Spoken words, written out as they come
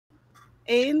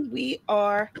And we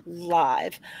are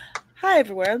live. Hi,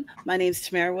 everyone. My name is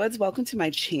Tamara Woods. Welcome to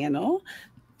my channel.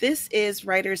 This is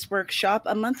Writer's Workshop,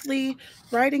 a monthly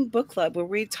writing book club where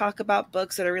we talk about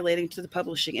books that are relating to the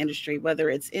publishing industry,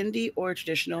 whether it's indie or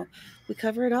traditional. We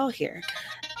cover it all here.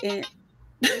 And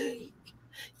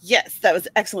yes, that was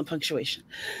excellent punctuation.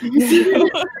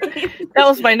 That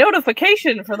was my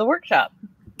notification for the workshop.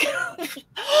 It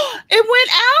went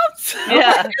out.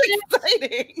 Yeah.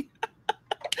 Exciting.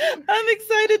 I'm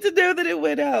excited to know that it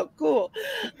went out. Cool.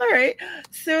 All right.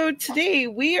 So today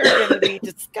we are going to be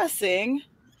discussing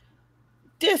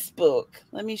this book.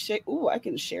 Let me share. Ooh, I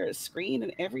can share a screen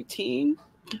and everything.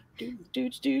 I'll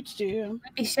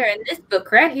be sharing this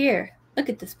book right here. Look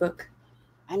at this book.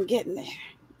 I'm getting there.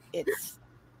 It's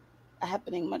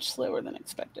happening much slower than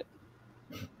expected.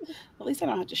 At least I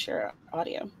don't have to share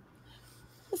audio.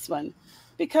 This one,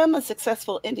 Become a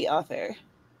Successful Indie Author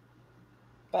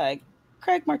by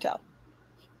Craig Martelle.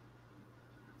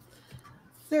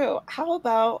 So, how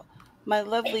about my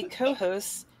lovely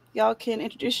co-hosts? Y'all can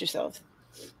introduce yourselves,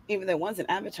 even though one's an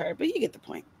avatar, but you get the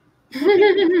point.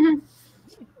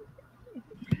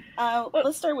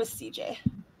 Let's start with CJ.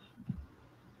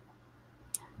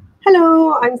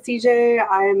 Hello, I'm CJ.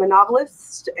 I'm a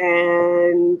novelist,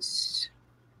 and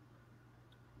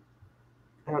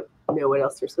I don't know what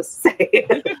else we're supposed to say.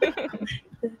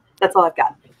 That's all I've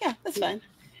got. Yeah, that's fine.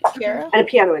 Kara? And a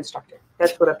piano instructor.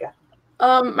 That's what I've got.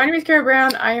 My name is Kara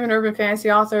Brown. I am an urban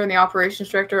fantasy author and the operations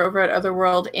director over at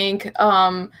Otherworld Inc.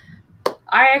 I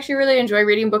actually really enjoy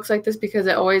reading books like this because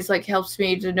it always helps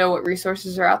me to know what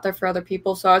resources are out there for other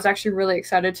people. So I was actually really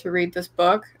excited to read this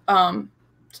book.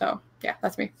 So yeah,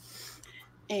 that's me.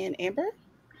 And Amber?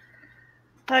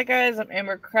 Hi guys, I'm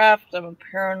Amber Kraft. I'm a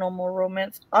paranormal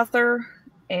romance author,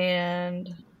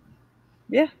 and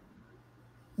yeah,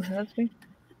 that's me.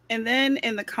 And then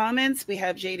in the comments, we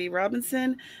have JD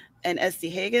Robinson and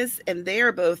SD Hegyes, and they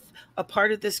are both a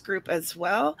part of this group as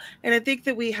well. And I think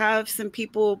that we have some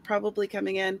people probably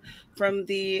coming in from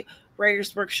the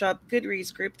Writers Workshop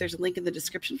Goodreads group. There's a link in the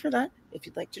description for that if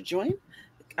you'd like to join.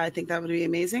 I think that would be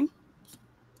amazing.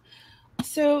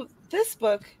 So this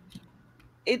book,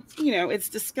 it's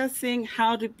discussing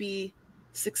how to be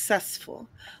successful.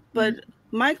 But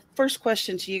my first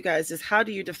question to you guys is, how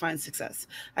do you define success?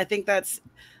 I think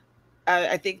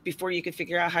before you can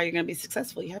figure out how you're going to be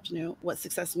successful, you have to know what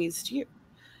success means to you.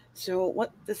 So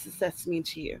what does success mean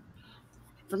to you?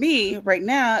 For me, right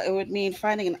now, it would mean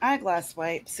finding an eyeglass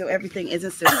wipe so everything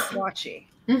isn't so swatchy.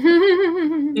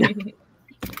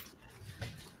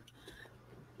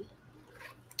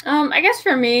 I guess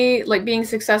for me, being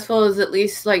successful is at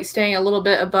least staying a little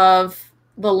bit above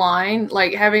the line,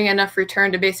 having enough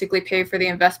return to basically pay for the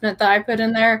investment that I put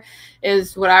in there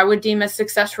is what I would deem as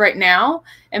success right now.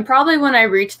 And probably when I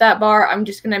reach that bar, I'm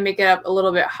just going to make it up a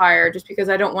little bit higher just because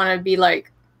I don't want to be I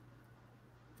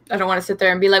don't want to sit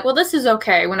there and be well, this is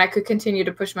okay when I could continue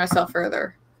to push myself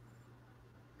further.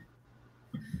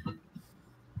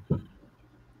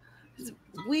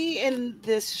 We in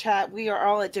this chat, we are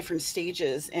all at different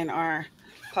stages in our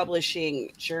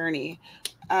publishing journey.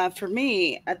 For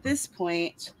me, at this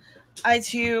point, I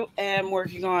too am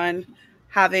working on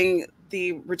having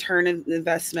the return on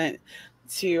investment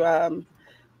to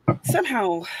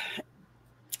somehow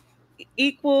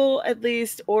equal at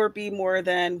least or be more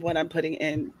than what I'm putting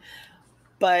in.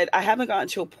 But I haven't gotten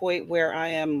to a point where I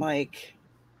am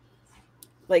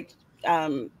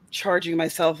charging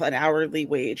myself an hourly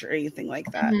wage or anything like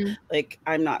that.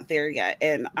 I'm not there yet,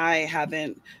 and I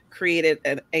haven't created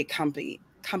a company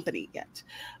yet.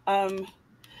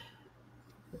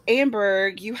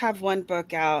 Amber, you have one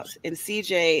book out, and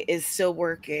CJ is still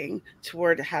working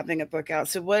toward having a book out.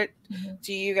 So what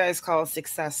do you guys call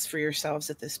success for yourselves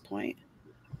at this point?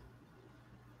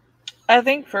 I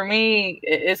think for me,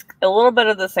 it's a little bit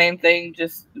of the same thing,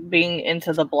 just being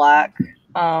into the black.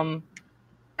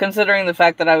 Considering the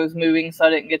fact that I was moving, so I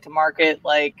didn't get to market,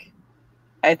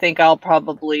 I think I'll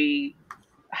probably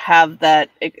have that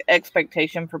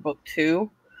expectation for book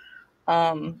 2.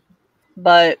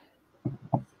 But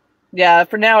yeah,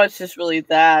 for now it's just really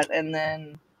that, and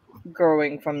then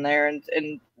growing from there.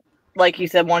 And like you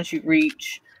said, once you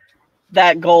reach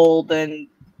that goal, then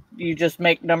you just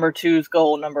make number 2's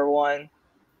goal number 1.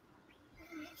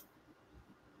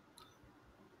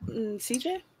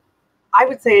 CJ? I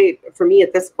would say for me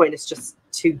at this point, it's just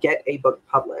to get a book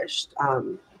published.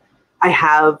 I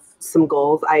have some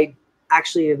goals. I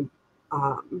actually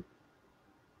am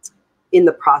in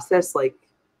the process.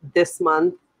 This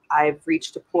month, I've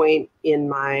reached a point in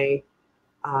my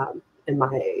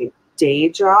day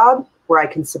job where I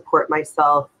can support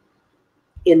myself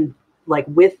in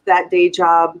with that day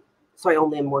job so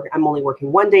I'm only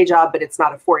working one day job, but it's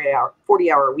not a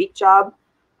 40-hour a week job.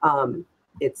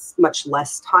 It's much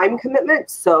less time commitment.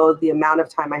 So the amount of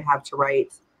time I have to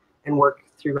write and work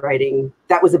through writing,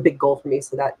 that was a big goal for me.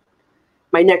 So that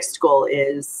my next goal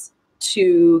is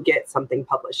to get something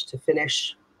published, to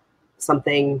finish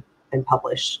something and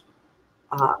publish.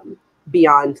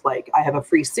 Beyond, like, I have a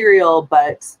free serial,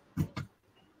 but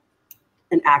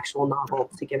an actual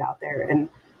novel to get out there. And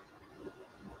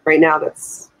right now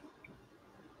that's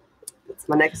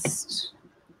my next.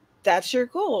 That's your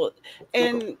goal.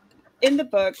 And in the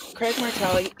book, Craig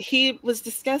Martelle, he was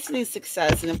discussing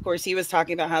success. And of course, he was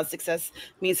talking about how success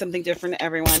means something different to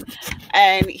everyone.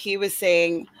 And he was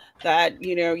saying that,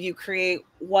 you know, you create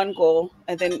one goal,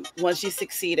 and then once you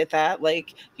succeed at that,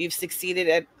 like you've succeeded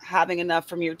at having enough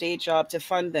from your day job to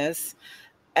fund this,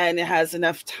 and it has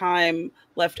enough time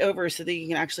left over so that you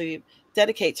can actually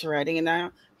dedicate to writing. And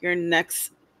now your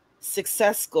next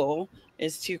success goal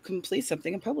is to complete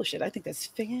something and publish it. I think that's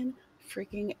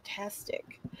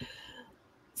fan-freaking-tastic.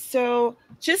 So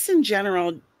just in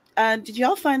general, did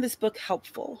y'all find this book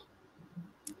helpful?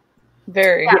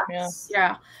 Very.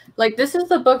 Yeah. Like, this is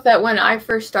the book that when I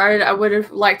first started, I would have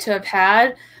liked to have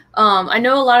had. I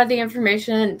know a lot of the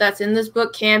information that's in this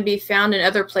book can be found in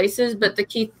other places, but the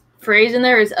key phrase in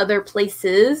there is other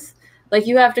places. Like,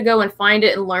 you have to go and find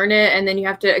it and learn it, and then you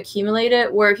have to accumulate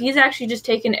it. Where he's actually just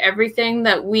taken everything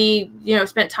that we, you know,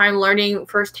 spent time learning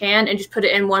firsthand and just put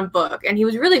it in one book. And he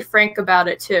was really frank about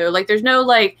it too. Like, there's no,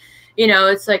 like, you know,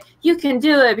 it's like, you can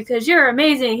do it because you're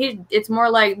amazing. It's more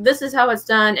like, this is how it's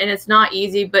done, and it's not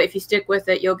easy, but if you stick with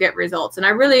it, you'll get results. And I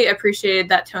really appreciated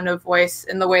that tone of voice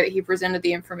and the way that he presented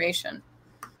the information.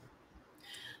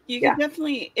 You can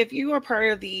definitely, if you are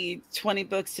part of the 20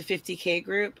 books to 50K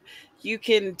group, you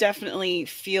can definitely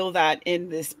feel that in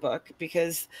this book,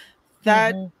 because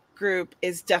that group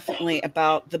is definitely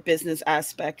about the business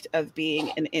aspect of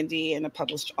being an indie and a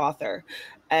published author.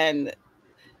 And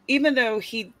even though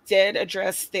he did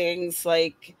address things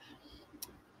like,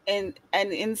 and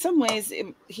in some ways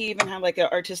he even had like an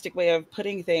artistic way of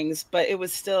putting things, but it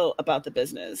was still about the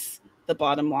business, the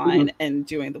bottom line, and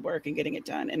doing the work and getting it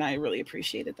done. And I really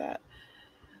appreciated that.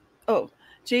 Oh,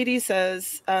 JD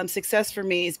says, success for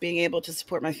me is being able to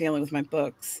support my family with my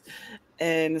books.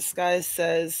 And Sky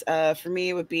says, for me,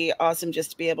 it would be awesome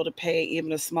just to be able to pay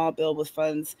even a small bill with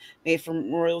funds made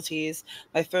from royalties.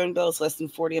 My phone bill is less than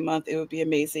 $40 a month. It would be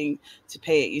amazing to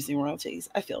pay it using royalties.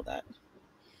 I feel that.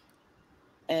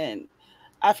 And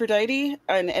Aphrodite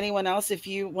and anyone else, if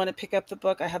you want to pick up the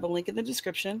book, I have a link in the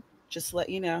description, just to let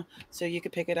you know, so you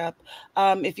could pick it up.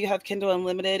 If you have Kindle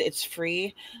Unlimited, it's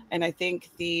free. And I think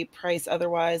the price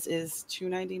otherwise is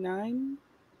 $2.99.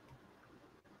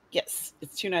 Yes,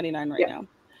 it's $2.99 right now.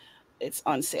 It's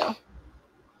on sale.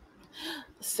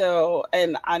 So,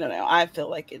 and I don't know, I feel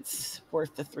like it's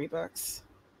worth the $3.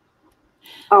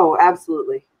 Oh,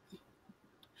 absolutely.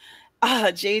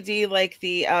 JD, like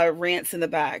the rants in the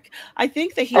back. I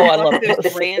think that he left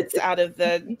those rants out of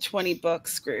the 20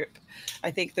 books group.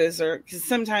 I think those are, because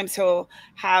sometimes he'll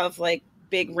have like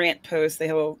big rant posts that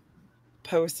he'll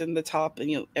post in the top,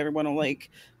 and everyone will like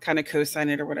kind of co-sign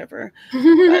it or whatever.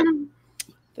 But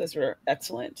those were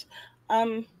excellent.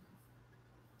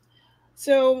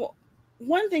 So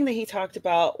one thing that he talked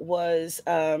about was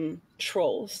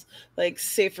trolls. Like,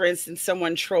 say for instance,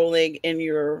 someone trolling in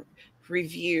your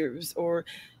reviews,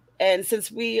 and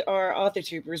since we are author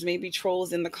tubers, maybe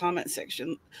trolls in the comment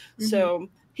section. So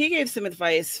he gave some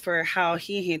advice for how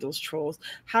he handles trolls.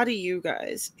 How do you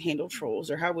guys handle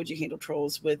trolls, or how would you handle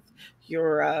trolls with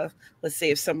your let's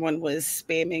say if someone was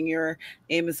spamming your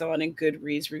Amazon and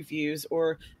Goodreads reviews,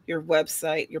 or your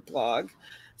website, your blog,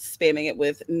 spamming it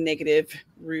with negative,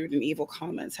 rude, and evil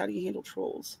comments? How do you handle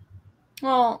trolls?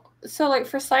 Well, so like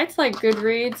for sites like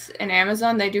Goodreads and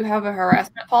Amazon, they do have a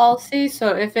harassment policy.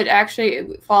 So if it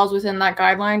actually falls within that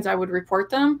guidelines, I would report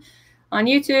them. On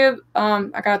YouTube,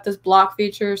 I got this block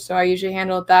feature, so I usually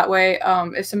handle it that way.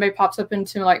 If somebody pops up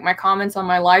into like my comments on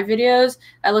my live videos,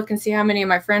 I look and see how many of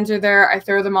my friends are there. I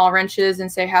throw them all wrenches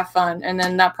and say, have fun. And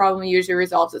then that problem usually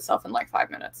resolves itself in like 5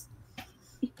 minutes.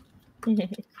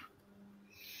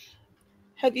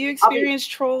 Have you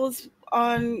experienced trolls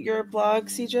on your blog,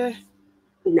 CJ?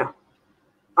 No.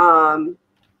 I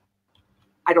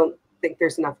don't think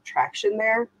there's enough traction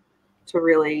there to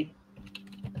really,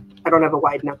 I don't have a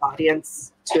wide enough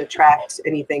audience to attract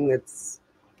anything that's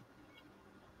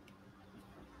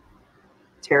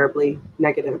terribly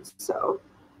negative. So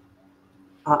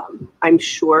I'm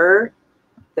sure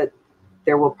that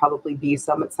there will probably be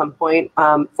some at some point.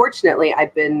 Fortunately,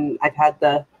 I've had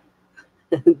the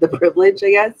the privilege,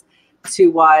 I guess,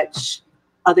 to watch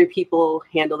other people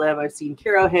handle them. I've seen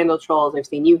Kiro handle trolls. I've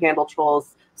seen you handle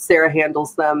trolls. Sarah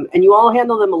handles them. And you all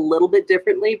handle them a little bit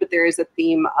differently, but there is a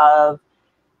theme of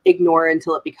ignore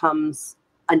until it becomes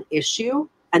an issue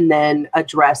and then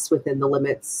address within the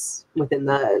limits, within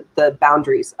the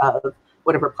boundaries of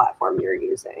whatever platform you're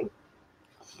using.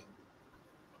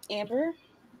 Amber?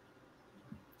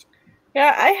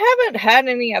 Yeah, I haven't had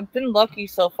any. I've been lucky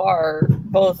so far,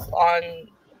 both on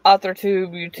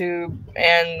AuthorTube, YouTube,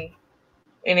 and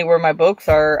anywhere my books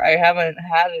are. I haven't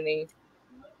had any,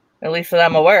 at least that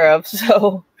I'm aware of.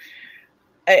 So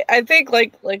I think,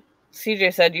 like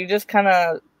CJ said, you just kind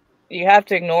of, you have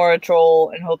to ignore a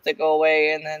troll and hope they go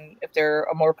away. And then if they're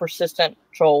a more persistent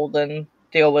troll, then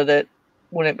deal with it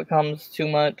when it becomes too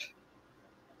much.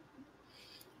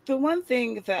 The one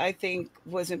thing that I think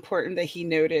was important that he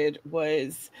noted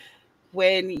was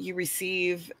when you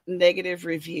receive negative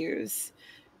reviews,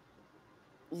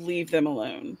 leave them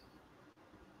alone.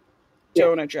 Yeah.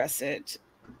 Don't address it.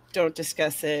 Don't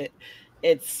discuss it.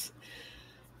 It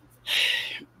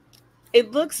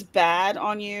looks bad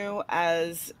on you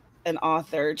as an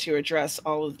author to address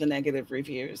all of the negative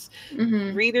reviews.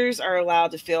 Mm-hmm. Readers are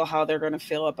allowed to feel how they're going to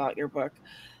feel about your book.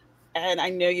 And I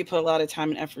know you put a lot of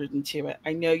time and effort into it.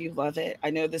 I know you love it. I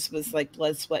know this was like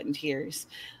blood, sweat, and tears.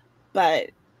 But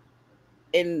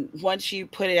once you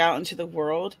put it out into the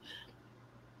world,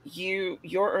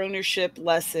 your ownership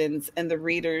lessens and the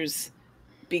readers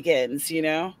begins, you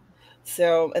know?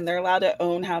 So, and they're allowed to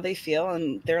own how they feel,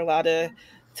 and they're allowed to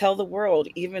tell the world,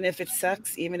 even if it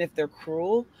sucks, even if they're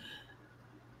cruel.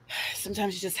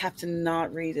 Sometimes you just have to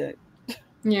not read it.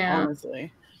 Yeah.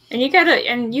 Honestly. And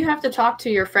you have to talk to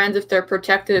your friends if they're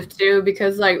protective too,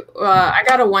 because like I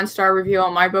got a 1-star review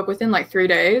on my book within like 3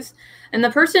 days, and the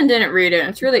person didn't read it. And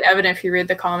it's really evident if you read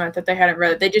the comment that they hadn't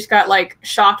read it. They just got like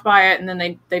shocked by it, and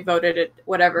then they voted it,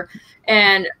 whatever.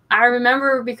 And I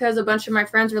remember because a bunch of my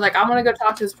friends were like, I want to go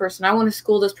talk to this person. I want to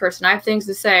school this person. I have things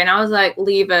to say. And I was like,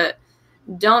 leave it.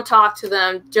 Don't talk to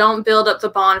them. Don't build up the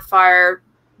bonfire.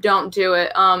 Don't do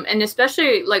it. And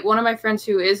especially like one of my friends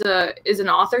who is an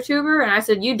author tuber, and I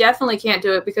said, you definitely can't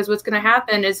do it, because what's going to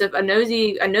happen is if a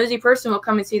nosy person will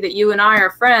come and see that you and I are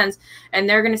friends, and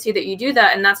they're going to see that you do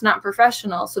that, and that's not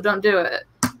professional. So don't do it.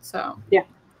 So yeah.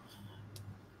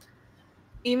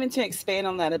 Even to expand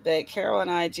on that a bit, Carol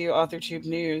and I do AuthorTube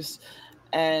News,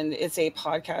 and it's a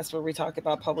podcast where we talk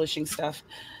about publishing stuff.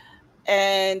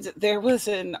 And there was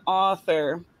an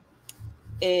author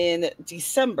in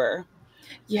December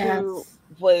who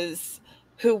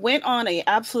went on a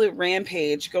absolute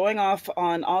rampage, going off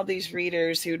on all these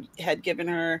readers who had given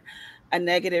her a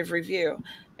negative review.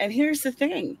 And here's the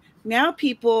thing. Now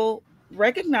people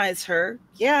recognize her,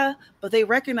 yeah, but they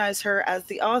recognize her as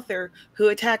the author who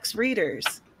attacks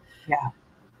readers. Yeah.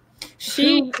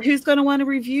 Who's going to want to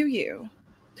review you?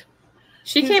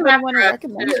 She came after want to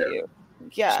recommend you.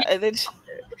 Yeah. And then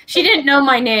she didn't know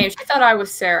my name. She thought I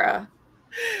was Sarah.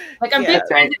 Like, I'm big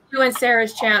fans of you and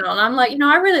Sarah's channel. And I'm like,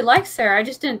 I really like Sarah. I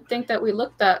just didn't think that we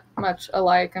looked that much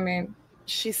alike. I mean,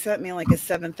 she sent me like a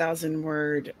 7,000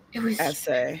 word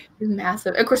essay. It was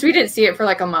massive. Of course, we didn't see it for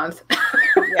like a month.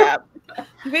 Yeah.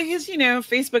 Because,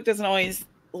 Facebook doesn't always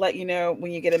let you know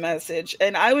when you get a message.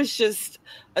 And I was just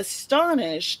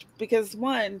astonished because,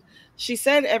 one, she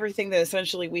said everything that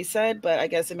essentially we said, but I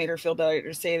guess it made her feel better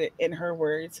to say it in her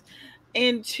words.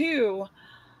 And two,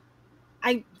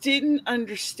 I didn't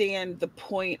understand the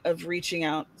point of reaching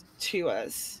out to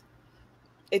us.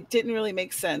 It didn't really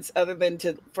make sense, other than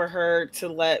for her to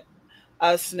let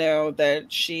us know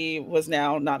that she was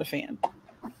now not a fan.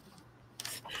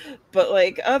 But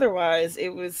like otherwise,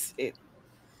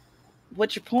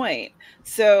 what's your point?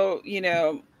 So,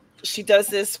 she does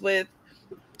this with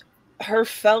her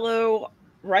fellow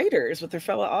writers, with her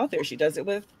fellow authors. She does it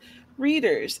with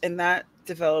readers, and that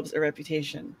develops a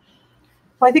reputation.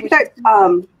 Well, I think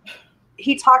that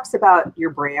he talks about your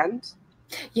brand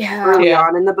early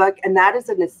on in the book, and that is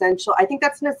I think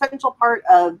that's an essential part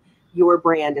of your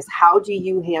brand, is how do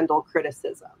you handle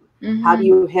criticism? Mm-hmm. How do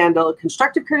you handle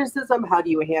constructive criticism? How do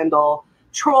you handle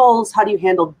trolls? How do you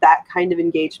handle that kind of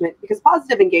engagement? Because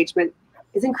positive engagement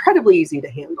is incredibly easy to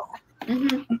handle.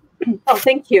 Mm-hmm. Oh,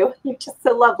 thank you. You're just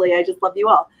so lovely. I just love you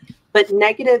all. But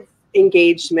negative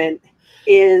engagement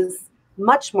is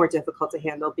much more difficult to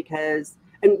handle because,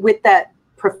 and with that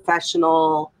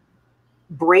professional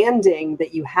branding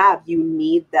that you have, you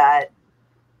need the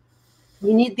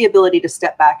ability to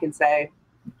step back and say,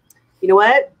 you know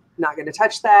what, I'm not going to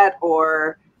touch that,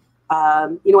 or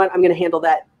you know what, I'm going to handle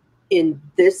that in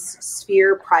this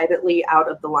sphere privately,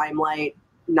 out of the limelight.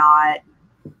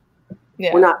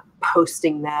 We're not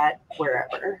posting that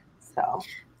wherever. So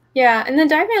Yeah, and then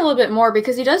diving a little bit more,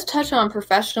 because he does touch on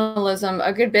professionalism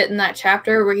a good bit in that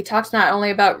chapter, where he talks not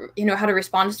only about, you know, how to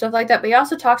respond to stuff like that, but he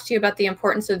also talks to you about the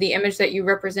importance of the image that you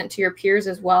represent to your peers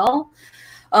as well.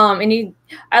 And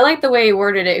I like the way he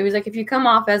worded it. It was like, if you come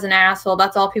off as an asshole,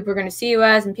 that's all people are going to see you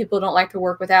as, and people don't like to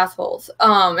work with assholes.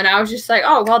 And I was just like,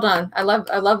 oh, well done. I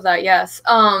love that. Yes.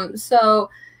 So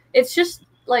it's just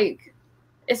like,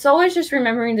 it's always just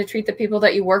remembering to treat the people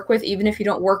that you work with, even if you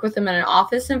don't work with them in an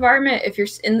office environment. If you're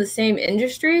in the same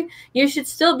industry, you should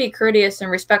still be courteous and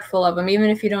respectful of them, even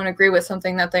if you don't agree with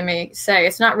something that they may say.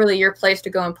 It's not really your place to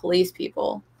go and police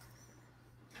people.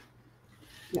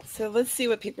 So let's see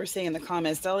what people are saying in the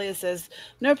comments. Dahlia says,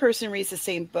 no person reads the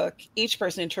same book. Each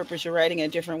person interprets your writing in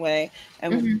a different way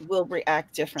and will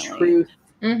react differently. Truth.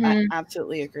 I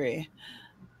absolutely agree.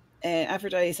 And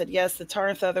Aphrodite said, yes, the tar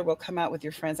and feather will come out with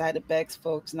your friends. I had to beg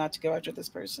folks not to go after this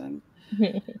person.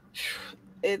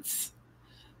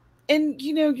 And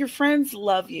you know, your friends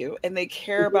love you and they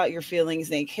care about your feelings.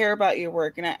 They care about your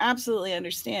work. And I absolutely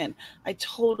understand. I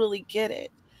totally get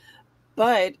it.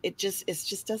 But it just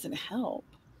doesn't help.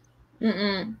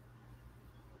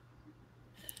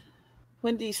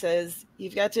 Wendy says,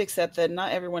 you've got to accept that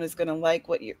not everyone is going to like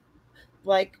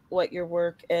your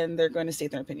work, and they're going to state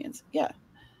their opinions. Yeah.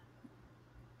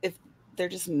 If they're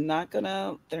just not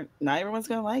everyone's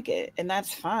going to like it, and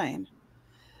that's fine.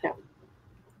 Yeah.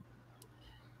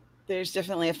 There's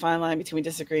definitely a fine line between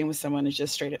disagreeing with someone and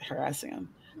just straight up harassing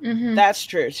them. That's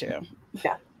true too.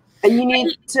 Yeah. And you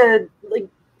need to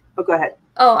go ahead.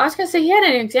 Oh, I was going to say, he had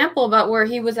an example about where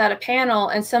he was at a panel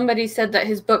and somebody said that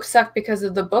his book sucked because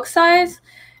of the book size.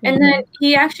 And then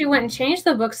he actually went and changed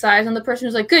the book size, and the person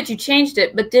was like, good, you changed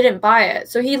it, but didn't buy it.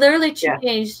 So he literally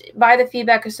changed by the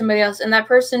feedback of somebody else, and that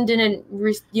person didn't,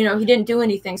 he didn't do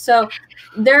anything. So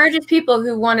there are just people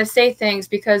who want to say things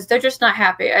because they're just not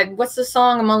happy. What's the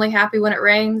song? I'm only happy when it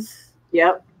rains.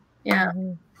 Yep. Yeah.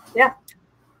 Yeah.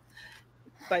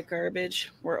 By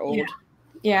Garbage. We're old.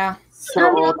 Yeah.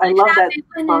 So old. I love that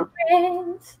song.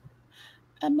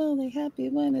 I'm only happy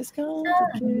when it's cold.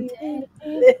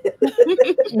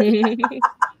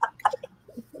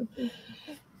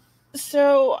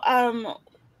 So,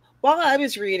 while I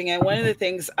was reading it, one of the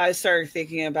things I started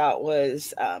thinking about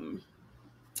was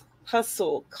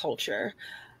hustle culture,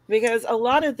 because a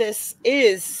lot of this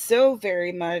is so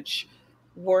very much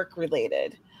work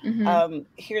related.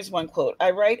 Here's one quote. I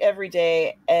write every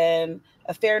day and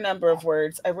a fair number of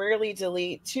words. I rarely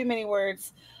delete too many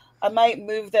words. I might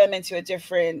move them into a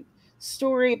different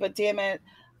story, but damn it,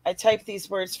 I type these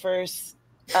words first,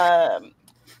 and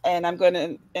I'm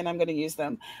gonna use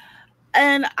them.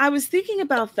 And I was thinking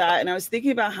about that, and I was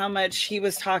thinking about how much he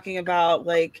was talking about,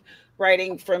 like,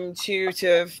 writing from 2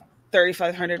 to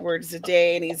 3,500 words a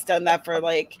day, and he's done that for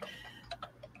like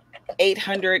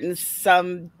 800 and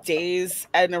some days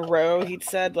in a row. He'd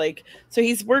said, like, so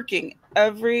he's working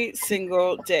every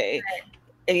single day,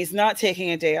 and he's not taking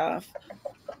a day off.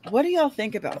 What do y'all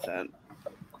think about that?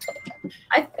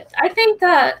 I think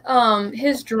that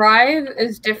his drive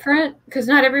is different, because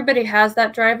not everybody has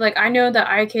that drive. Like, I know that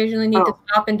I occasionally need to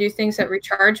stop and do things that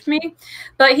recharge me,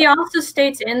 but he also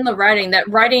states in the writing that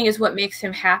writing is what makes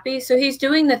him happy. So he's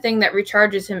doing the thing that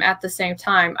recharges him at the same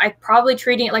time. I probably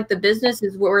treating it like the business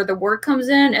is where the work comes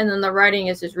in, and then the writing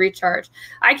is his recharge.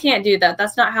 I can't do that.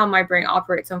 That's not how my brain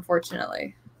operates,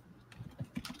 unfortunately.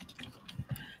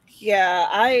 Yeah,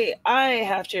 I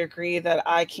have to agree that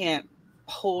I can't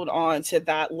hold on to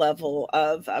that level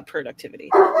of productivity.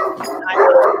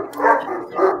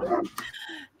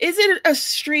 Is it a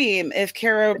stream if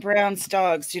Caro Brown's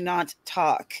dogs do not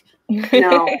talk?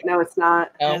 No, it's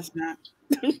not. No. It's not.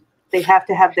 They have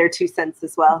to have their 2 cents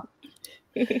as well.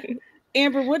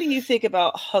 Amber, what do you think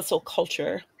about hustle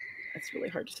culture? That's really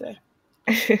hard to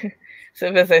say. So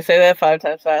if I say that 5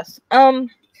 times fast.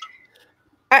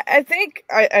 I think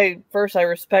I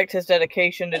respect his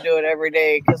dedication to do it every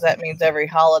day, because that means every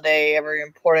holiday, every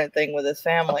important thing with his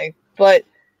family. But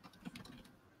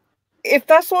if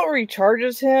that's what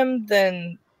recharges him,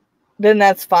 then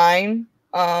that's fine.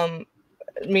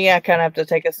 Me, I kind of have to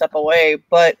take a step away.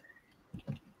 But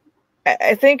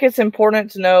I think it's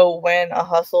important to know when a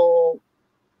hustle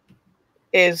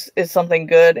is something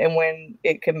good and when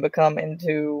it can become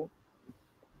into,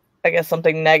 I guess,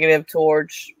 something negative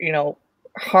towards,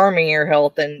 harming your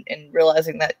health, and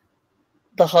realizing that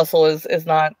the hustle is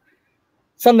not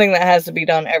something that has to be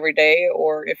done every day,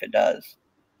 or if it does.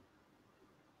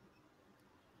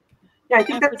 Yeah, I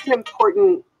think that's an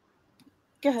important.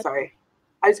 Go ahead. Sorry,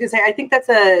 I was gonna say, I think that's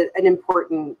an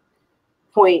important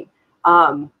point.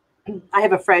 I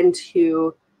have a friend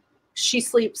who, she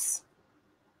sleeps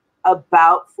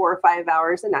about 4 or 5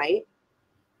 hours a night,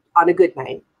 on a good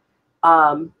night,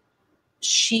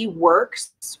 she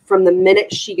works from the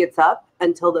minute she gets up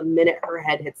until the minute her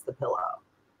head hits the pillow.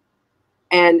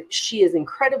 And she is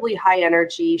incredibly high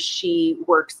energy. She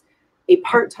works a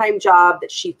part-time job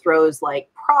that she throws like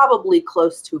probably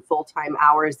close to full-time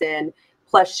hours in.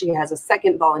 Plus she has a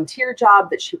second volunteer job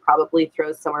that she probably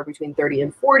throws somewhere between 30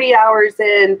 and 40 hours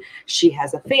in. She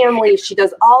has a family. She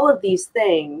does all of these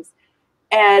things.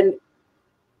 And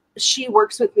she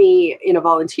works with me in a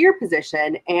volunteer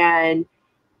position. And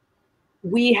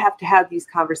we have to have these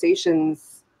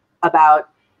conversations about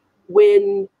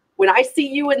when I see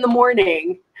you in the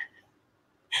morning,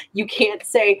 you can't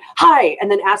say hi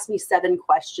and then ask me 7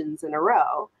 questions in a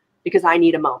row because I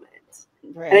need a moment.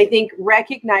 Right. And I think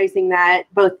recognizing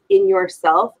that both in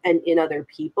yourself and in other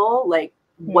people, like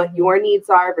what your needs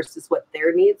are versus what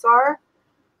their needs are,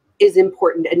 is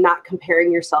important, and not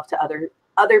comparing yourself to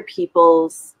other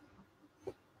people's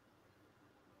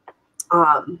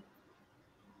I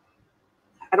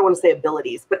don't want to say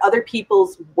abilities, but other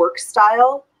people's work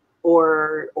style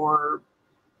or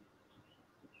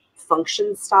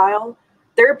function style.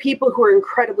 There are people who are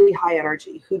incredibly high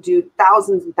energy, who do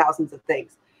thousands and thousands of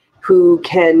things, who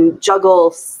can juggle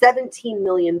 17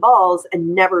 million balls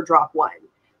and never drop one.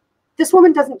 This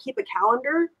woman doesn't keep a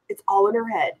calendar. It's all in her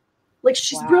head. Like,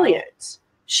 she's brilliant.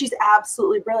 She's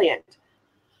absolutely brilliant.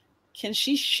 Can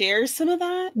she share some of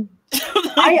that?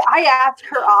 I ask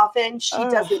her often. She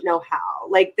doesn't know how.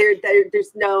 Like there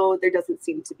doesn't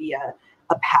seem to be a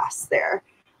pass there.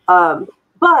 But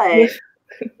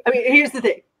I mean, here's the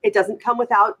thing. It doesn't come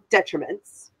without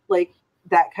detriments. Like,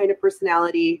 that kind of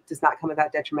personality does not come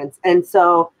without detriments. And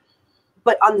so,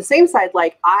 but on the same side,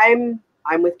 like I'm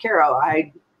with Caro.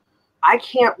 I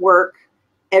can't work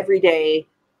every day,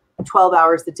 12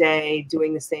 hours a day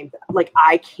doing the same thing. Like,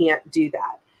 I can't do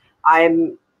that.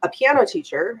 I'm a piano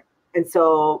teacher. And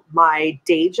so my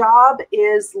day job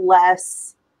is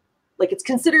less, like, it's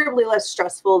considerably less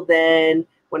stressful than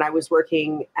when I was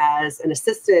working as an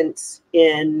assistant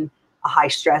in a high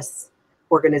stress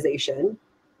organization.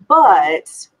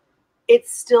 But it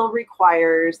still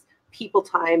requires people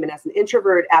time. And as an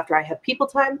introvert, after I have people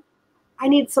time, I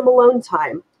need some alone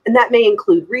time. And that may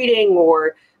include reading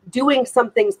or doing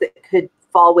some things that could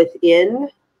fall within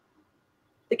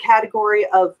the category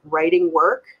of writing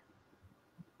work.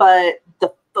 But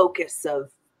the focus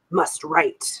of must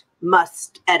write,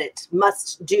 must edit,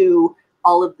 must do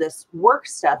all of this work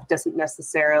stuff doesn't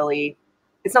necessarily,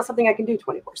 it's not something I can do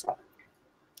 24/7.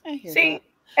 I hear See, that.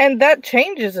 and that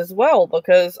changes as well,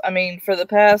 because, I mean, for the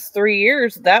past 3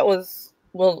 years, that was,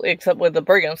 well, except with the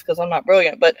brilliance, because I'm not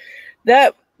brilliant, but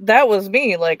that was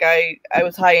me. Like, I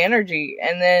was high energy,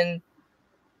 and then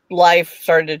life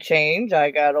started to change. I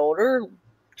got older,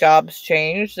 jobs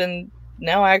changed, and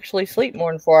now I actually sleep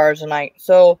more than 4 hours a night.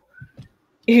 So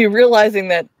you're realizing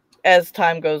that as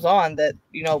time goes on, that,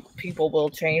 you know, people will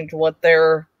change what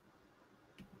their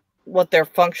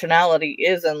functionality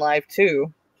is in life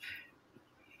too.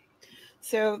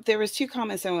 So there was 2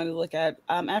 comments I wanted to look at.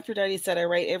 Aphrodite said, I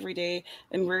write every day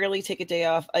and rarely take a day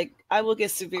off. I will get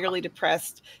severely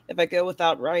depressed if I go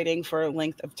without writing for a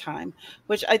length of time,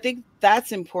 which I think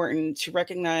that's important to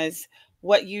recognize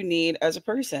what you need as a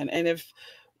person. And if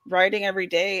writing every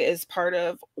day is part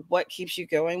of what keeps you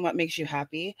going, what makes you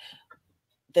happy,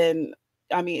 then,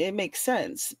 I mean, it makes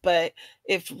sense. But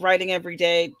if writing every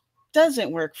day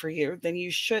doesn't work for you, then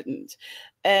you shouldn't.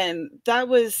 And that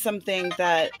was something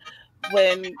that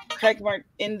when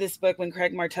in this book, when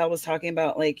Craig Martelle was talking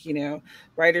about, like, you know,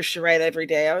 writers should write every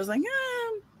day, I was like,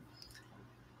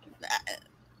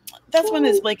 that's one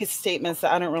of his blanket statements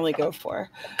that I don't really go for.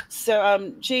 So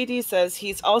JD says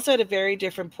he's also at a very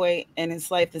different point in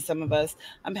his life than some of us.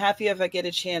 I'm happy if I get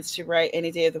a chance to write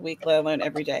any day of the week, let alone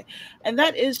every day. And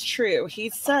that is true. He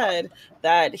said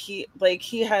that he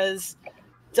has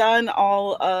done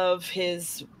all of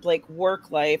his, like,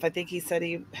 work life. I think he said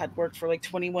he had worked for like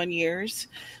 21 years.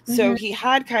 So he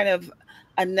had kind of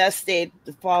a nest egg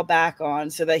to fall back on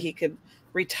so that he could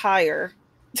retire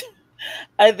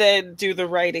and then do the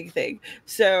writing thing.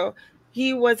 So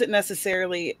he wasn't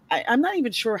necessarily, I'm not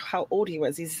even sure how old he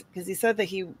was. Because he said that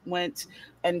he went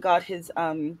and got his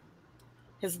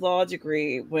law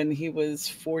degree when he was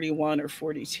 41 or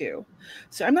 42.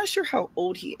 So I'm not sure how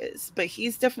old he is, but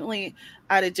he's definitely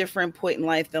at a different point in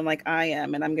life than, like, I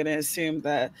am. And I'm going to assume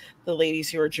that the ladies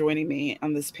who are joining me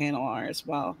on this panel are as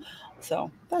well.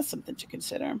 So that's something to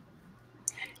consider.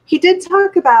 He did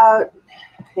talk about,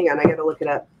 hang on, I got to look it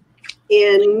up.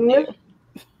 In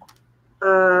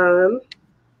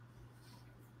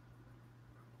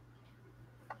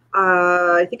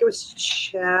I think it was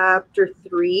chapter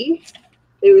 3.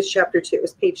 It was chapter 2. It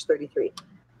was page 33.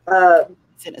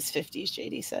 It's in his 50s,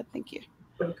 JD said. Thank you.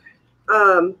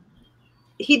 Okay.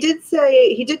 He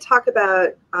did talk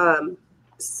about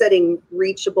setting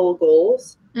reachable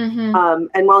goals. Mm-hmm.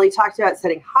 And while he talked about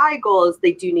setting high goals,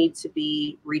 they do need to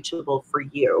be reachable for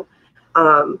you.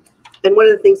 And one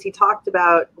of the things he talked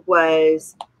about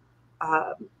was,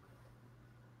 and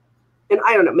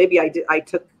I don't know, maybe I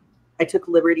took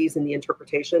liberties in the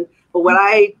interpretation, but what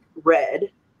I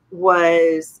read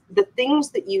was the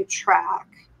things that you track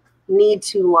need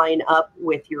to line up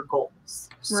with your goals.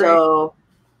 Right. So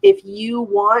if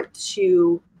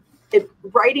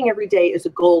writing every day is a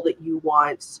goal that you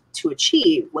want to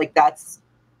achieve, like that's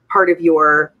part of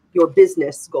your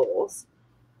business goals,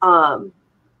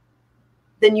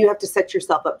 then you have to set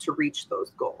yourself up to reach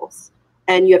those goals.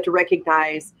 And you have to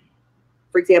recognize,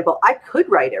 for example, I could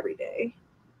write every day,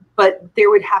 but there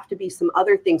would have to be some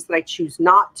other things that I choose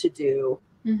not to do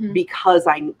because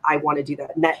I want to do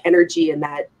that. And that energy and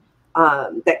that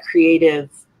creative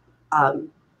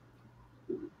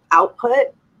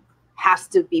output has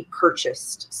to be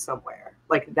purchased somewhere.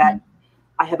 Like that,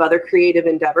 I have other creative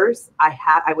endeavors.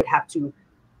 I would have to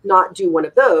not do one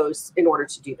of those in order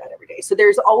to do that every day. So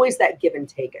there's always that give and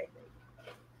take, I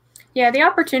think. Yeah, the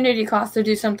opportunity cost to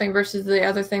do something versus the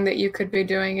other thing that you could be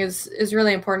doing is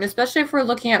really important, especially if we're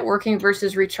looking at working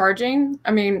versus recharging.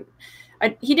 I mean,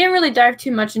 he didn't really dive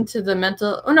too much into the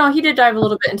mental. Oh no, he did dive a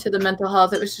little bit into the mental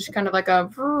health. It was just kind of like a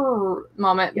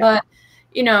moment, yeah. But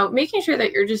you know, making sure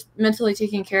that you're just mentally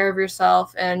taking care of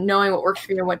yourself and knowing what works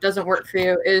for you and what doesn't work for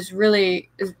you is really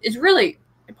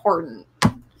important.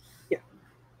 Yeah.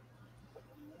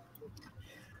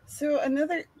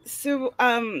 So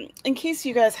in case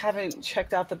you guys haven't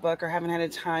checked out the book or haven't had a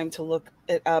time to look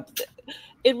it up,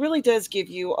 it really does give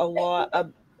you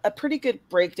a pretty good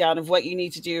breakdown of what you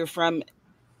need to do from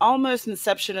almost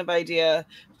inception of idea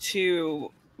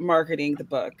to marketing the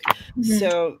book. Mm-hmm.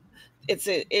 So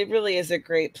it really is a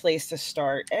great place to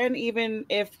start. And even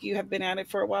if you have been at it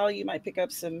for a while, you might pick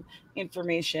up some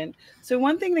information. So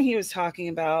one thing that he was talking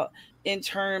about in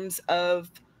terms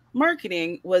of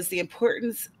marketing was the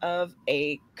importance of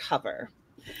a cover.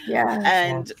 Yeah.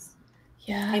 And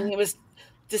he was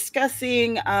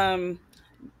discussing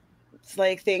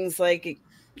like things like,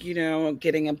 you know,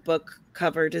 getting a book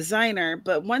cover designer.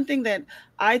 But one thing that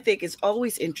I think is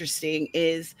always interesting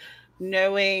is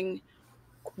knowing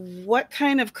what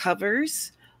kind of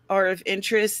covers are of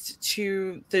interest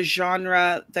to the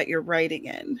genre that you're writing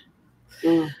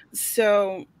in.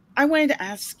 So I wanted to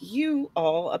ask you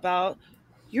all about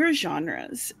your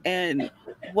genres and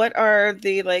what are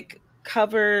the like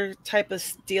cover type of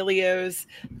dealios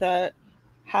that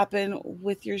happen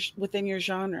within your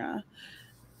genre.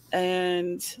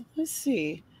 And let's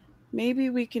see,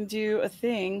 maybe we can do a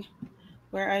thing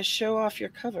where I show off your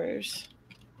covers.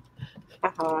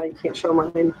 You can't show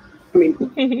mine. I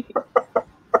mean,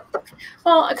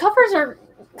 well,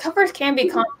 covers can be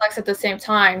complex at the same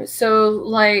time. So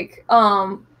like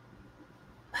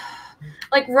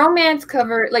romance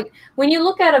cover, like when you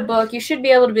look at a book, you should be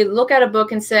able to look at a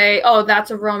book and say, oh, that's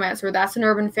a romance, or that's an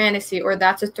urban fantasy, or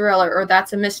that's a thriller, or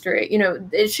that's a mystery. You know,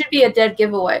 it should be a dead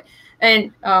giveaway.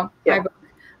 And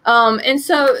and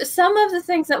so some of the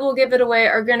things that will give it away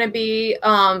are going to be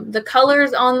the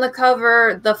colors on the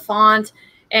cover, the font,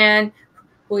 and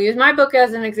we'll use my book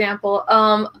as an example.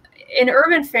 In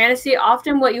urban fantasy,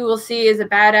 often what you will see is a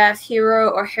badass hero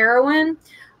or heroine,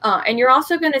 and you're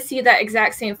also going to see that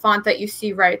exact same font that you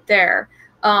see right there.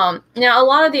 Now, a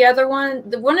lot of the other one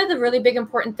of the really big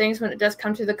important things when it does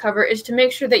come to the cover is to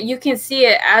make sure that you can see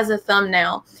it as a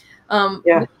thumbnail.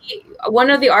 One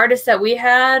of the artists that we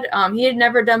had, he had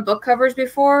never done book covers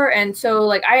before. And so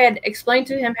like I had explained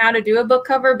to him how to do a book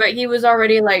cover, but he was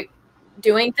already like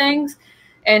doing things.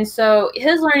 And so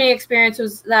his learning experience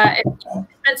was that I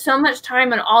spent so much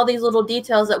time on all these little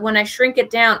details that when I shrink it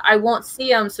down, I won't see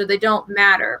them, so they don't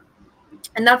matter.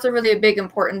 And that's a really big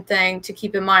important thing to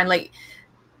keep in mind, like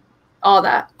all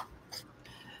that.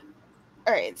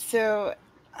 All right, so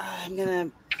I'm going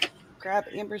to grab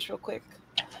Amber's real quick.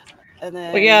 And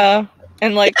then... Well, yeah,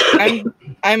 and like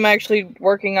I'm actually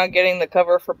working on getting the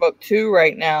cover for book 2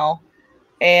 right now.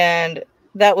 And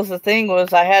that was the thing,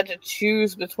 was I had to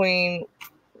choose between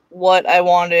what I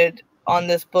wanted on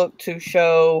this book to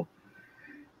show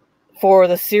for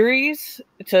the series,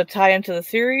 to tie into the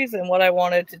series, and what I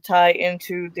wanted to tie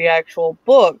into the actual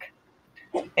book.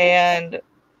 And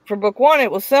for book 1, it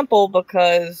was simple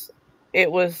because it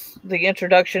was the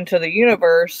introduction to the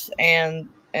universe and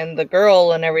the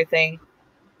girl and everything.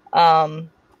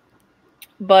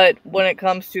 But when it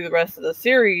comes to the rest of the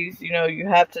series, you know, you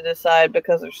have to decide,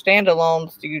 because they're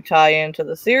standalones, do you tie into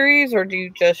the series or do you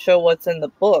just show what's in the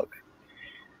book?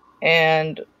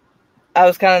 And I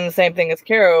was kind of the same thing as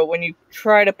Caro. When you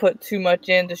try to put too much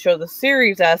in to show the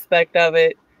series aspect of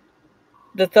it,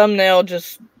 the thumbnail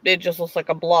just looks like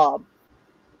a blob.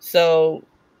 So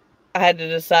I had to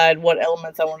decide what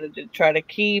elements I wanted to try to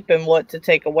keep and what to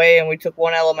take away, and we took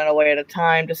one element away at a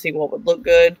time to see what would look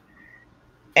good.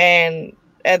 And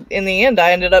in the end,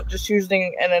 I ended up just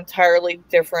using an entirely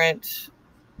different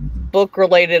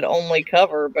book-related only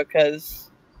cover because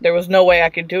there was no way I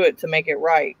could do it to make it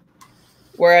right.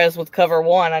 Whereas with cover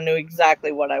 1, I knew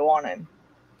exactly what I wanted.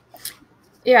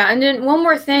 Yeah, and then one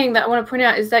more thing that I want to point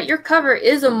out is that your cover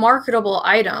is a marketable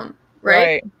item,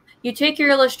 right? You take your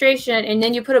illustration and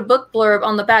then you put a book blurb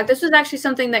on the back. This was actually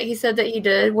something that he said that he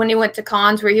did when he went to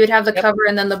cons, where he would have the cover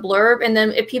and then the blurb. And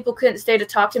then if people couldn't stay to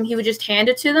talk to him, he would just hand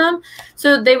it to them.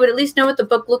 So they would at least know what the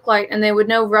book looked like and they would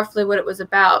know roughly what it was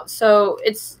about. So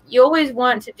you always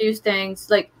want to do things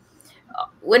like,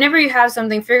 whenever you have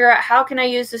something, figure out how can I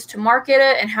use this to market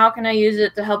it and how can I use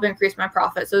it to help increase my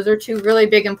profits. Those are two really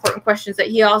big, important questions that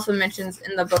he also mentions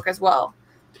in the book as well.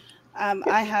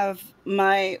 I have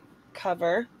my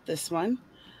cover. This one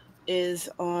is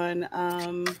on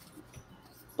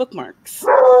bookmarks.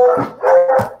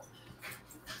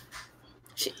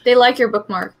 They like your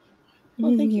bookmark.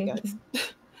 Well, thank you guys.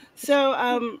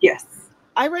 So yes,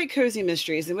 I write cozy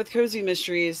mysteries, and with cozy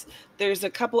mysteries, there's a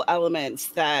couple elements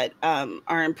that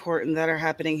are important that are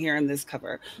happening here in this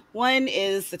cover. One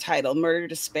is the title, Murder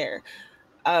to Spare.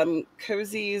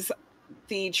 Cozies,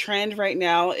 the trend right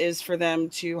now is for them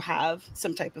to have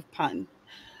some type of pun.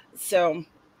 So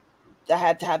I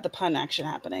had to have the pun action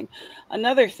happening.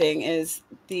 Another thing is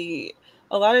a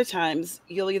lot of times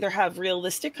you'll either have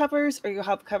realistic covers or you'll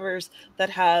have covers that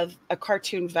have a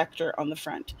cartoon vector on the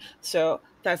front. So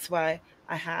that's why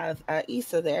I have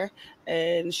Issa there,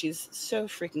 and she's so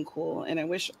freaking cool, and I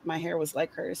wish my hair was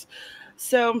like hers.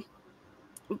 So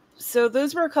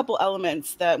those were a couple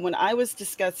elements that when I was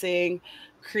discussing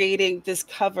creating this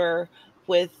cover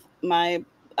with my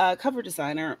cover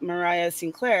designer, Mariah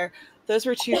Sinclair, those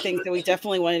were two things that we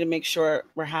definitely wanted to make sure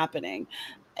were happening.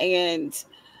 And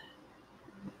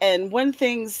one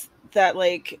things that,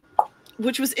 like,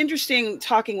 which was interesting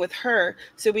talking with her.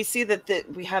 So we see that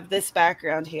we have this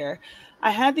background here. I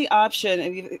had the option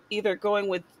of either going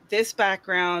with this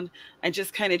background and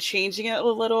just kind of changing it a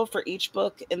little for each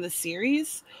book in the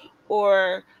series,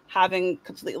 or having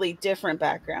completely different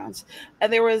backgrounds.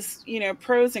 And there was,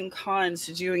 pros and cons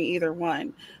to doing either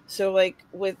one. So like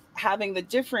with having the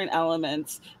different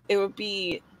elements, it would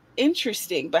be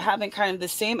interesting, but having kind of the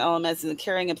same elements and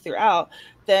carrying them throughout,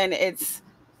 then it's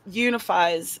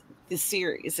unifies the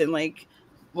series. And like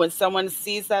when someone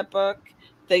sees that book,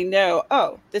 they know,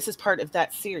 oh, this is part of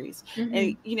that series.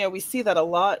 And we see that a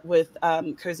lot with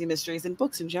cozy mysteries and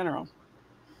books in general.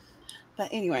 But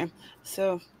anyway,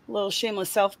 so a little shameless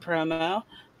self promo,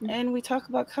 and we talk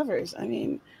about covers. I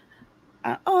mean,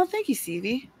 oh, thank you,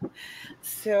 Stevie.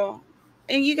 So,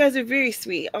 and you guys are very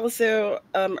sweet. Also,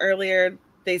 earlier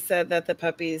they said that the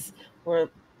puppies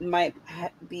might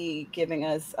be giving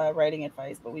us writing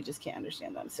advice, but we just can't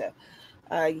understand them. So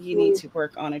you need to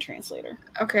work on a translator.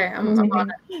 Okay, I'm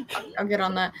on it. I'll get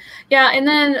on that. Yeah, and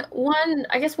then one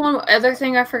other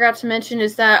thing I forgot to mention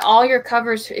is that all your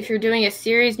covers, if you're doing a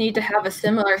series, need to have a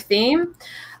similar theme.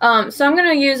 So I'm going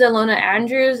to use Ilona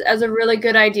Andrews as a really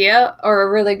good idea, or a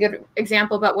really good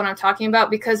example about what I'm talking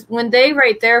about, because when they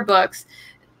write their books,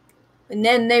 and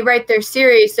then they write their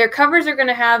series, their covers are going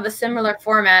to have a similar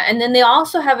format, and then they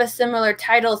also have a similar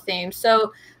title theme.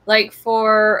 So like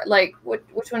for like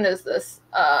which one is this?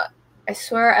 I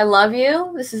Swear I Love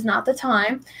You. This is not the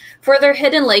time. For their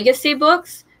Hidden Legacy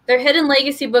books,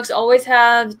 always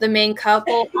have the main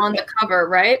couple on the cover,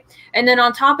 right? And then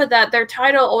on top of that, their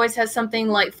title always has something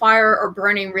like fire or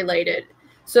burning related.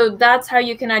 So that's how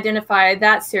you can identify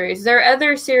that series. Their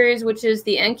other series, which is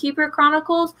the Innkeeper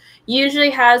Chronicles, usually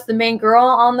has the main girl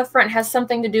on the front, has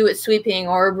something to do with sweeping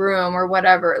or a broom or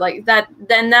whatever like that.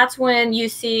 Then that's when you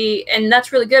see, and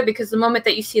that's really good because the moment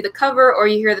that you see the cover or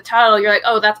you hear the title, you're like,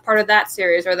 oh, that's part of that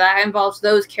series, or that involves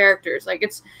those characters. Like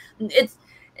it's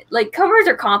like covers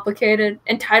are complicated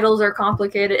and titles are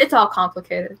complicated. It's all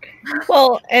complicated.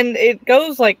 Well, and it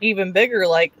goes like even bigger,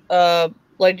 like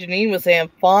Janine was saying,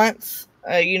 fonts.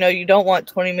 You don't want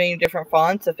 20 million different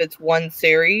fonts if it's one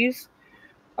series.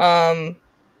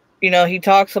 He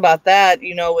talks about that,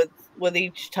 with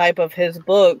each type of his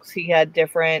books, he had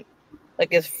different,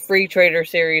 like his Free Trader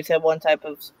series had one type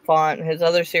of font, his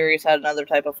other series had another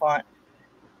type of font.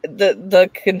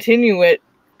 The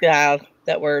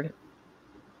that word.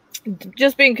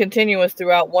 Just being continuous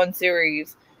throughout one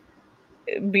series,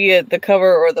 be it the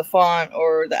cover or the font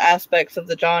or the aspects of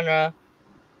the genre,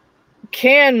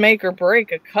 can make or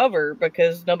break a cover,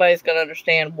 because nobody's going to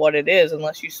understand what it is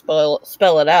unless you spell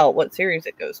it out what series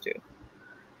it goes to.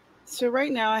 So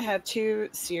right now I have 2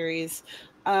 series.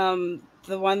 The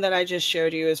one that I just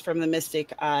showed you is from the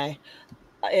Mystic Eye.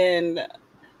 And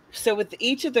so with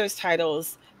each of those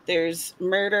titles, there's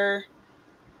murder,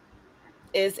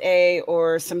 is a,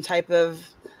 or some type of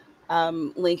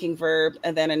linking verb,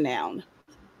 and then a noun.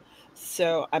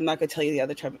 So I'm not going to tell you the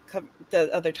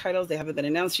other titles. They haven't been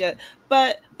announced yet,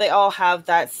 but they all have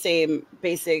that same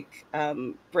basic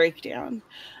breakdown.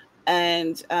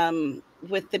 And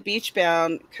with the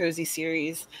Beachbound Cozy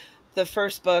series, the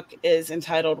first book is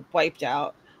entitled Wiped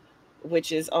Out,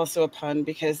 which is also a pun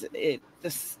because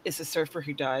this is a surfer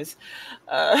who dies.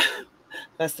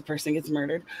 That's the person gets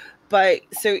murdered. But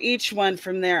so each one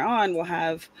from there on will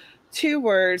have 2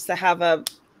 words that have a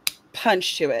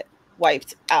punch to it.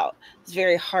 Wiped Out. It's a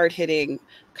very hard-hitting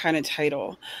kind of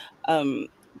title.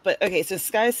 But okay, so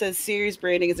Sky says series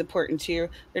branding is important too.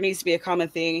 There needs to be a common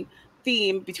theme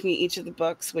between each of the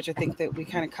books, which I think that we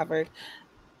kind of covered.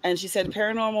 And she said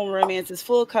paranormal romance is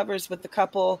full of covers with the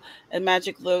couple and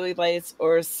magic lily lights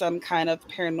or some kind of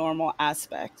paranormal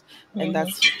aspect. And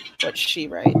that's what she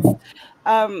writes.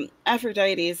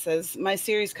 Aphrodite says, my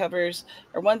series covers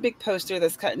are one big poster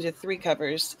that's cut into 3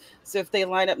 covers. So if they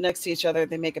line up next to each other,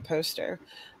 they make a poster.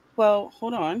 Well,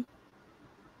 hold on.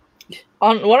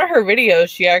 On one of her videos,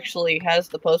 she actually has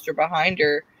the poster behind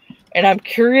her. And I'm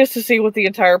curious to see what the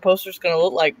entire poster is going to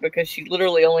look like, because she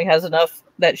literally only has enough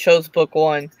that shows book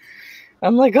 1.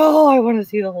 I'm like, oh, I want to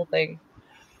see the whole thing.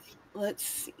 Let's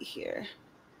see here.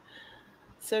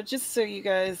 So just so you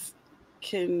guys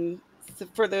can,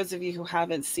 for those of you who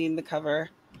haven't seen the cover,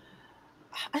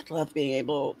 I'd love being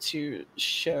able to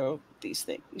show these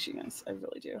things, you guys. I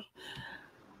really do.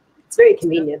 It's very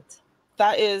convenient.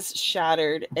 That is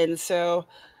Shattered. And so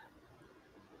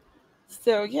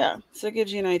yeah, so it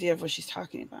gives you an idea of what she's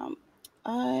talking about.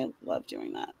 I love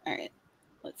doing that. All right,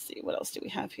 let's see. What else do we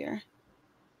have here?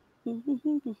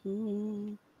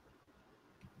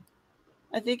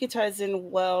 I think it ties in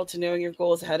well to knowing your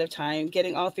goals ahead of time.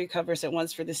 Getting all 3 covers at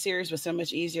once for the series was so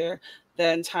much easier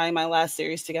than tying my last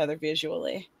series together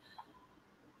visually.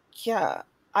 Yeah,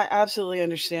 I absolutely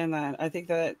understand that. I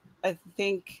think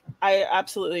I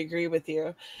absolutely agree with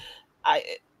you.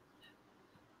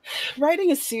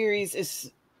 Writing a series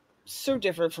is so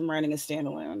different from writing a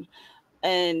standalone.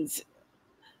 And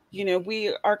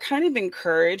we are kind of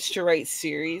encouraged to write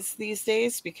series these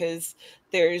days because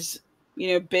there's,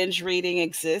 binge reading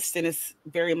exists and it's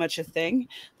very much a thing.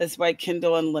 That's why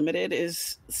Kindle Unlimited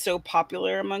is so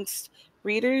popular amongst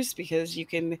readers, because you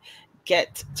can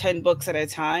get 10 books at a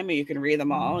time and you can read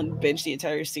them all and binge the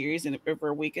entire series over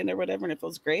a weekend or whatever. And it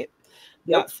feels great.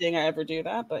 Yep. Not saying I ever do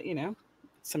that, but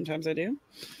sometimes I do.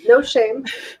 No shame.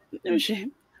 No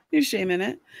shame. No shame in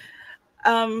it.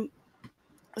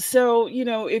 So,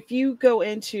 if you go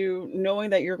into knowing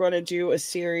that you're going to do a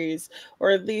series,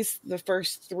 or at least the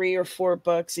first 3 or 4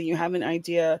 books, and you have an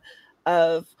idea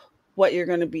of what you're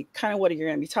going to be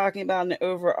talking about, an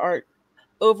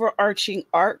overarching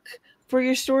arc for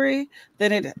your story,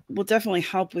 then it will definitely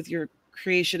help with your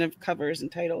creation of covers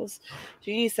and titles.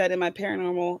 Jeannie said, in my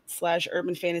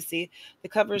paranormal/urban fantasy, the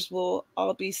covers will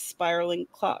all be spiraling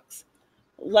clocks.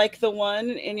 Like the one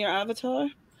in your avatar?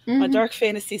 My dark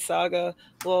fantasy saga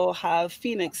will have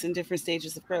Phoenix in different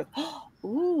stages of growth.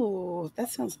 Ooh, that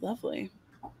sounds lovely.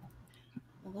 I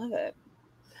love it.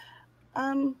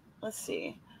 Let's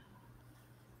see.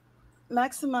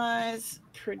 Maximize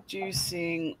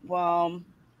producing while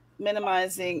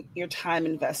minimizing your time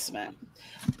investment.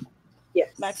 Yes.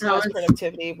 Maximize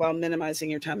productivity while minimizing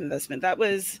your time investment. That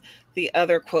was the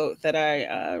other quote that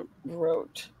I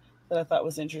wrote that I thought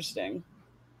was interesting.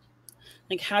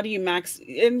 Like, how do you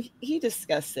and he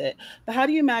discussed it, but how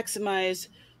do you maximize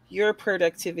your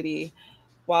productivity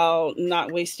while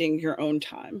not wasting your own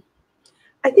time?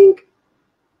 I think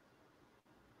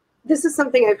this is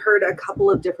something I've heard a couple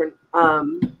of different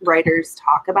writers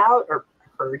talk about, or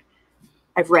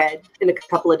I've read in a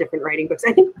couple of different writing books.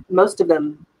 I think most of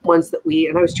them ones that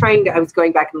I was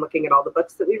going back and looking at all the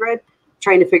books that we read,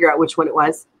 trying to figure out which one it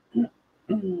was.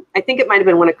 I think it might've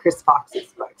been one of Chris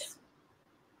Fox's books.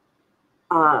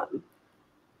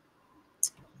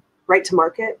 Right to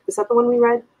Market. Is that the one we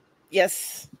read?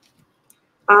 Yes.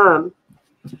 And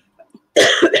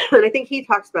I think he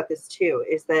talks about this too,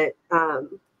 is that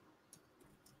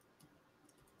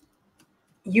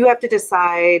you have to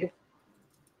decide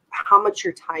how much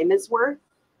your time is worth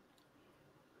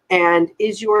And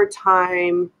is your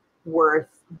time worth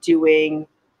doing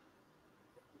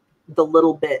the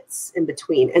little bits in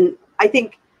between? And I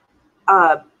think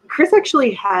Chris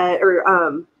actually had,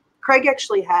 or Craig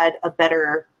actually had a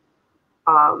better,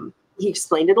 he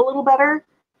explained it a little better,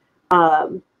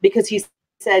 because he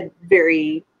said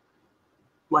very,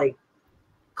 like,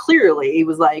 clearly, he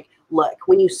was like, look,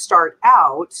 when you start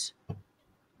out,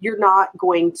 you're not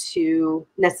going to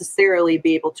necessarily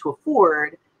be able to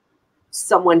afford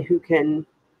someone who can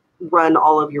run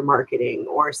all of your marketing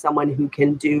or someone who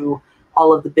can do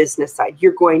all of the business side.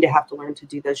 You're going to have to learn to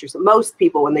do those yourself. Most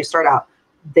people, when they start out,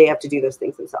 they have to do those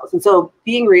things themselves. And so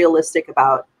being realistic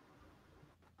about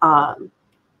how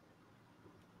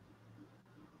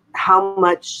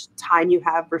much time you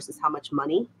have versus how much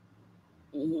money.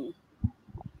 Mm-hmm.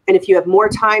 And if you have more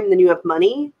time than you have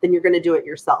money, then you're going to do it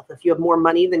yourself. If you have more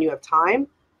money than you have time,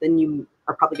 then you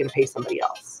are probably going to pay somebody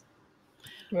else.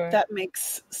 Right. That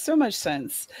makes so much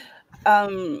sense.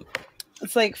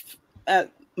 It's like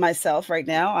myself right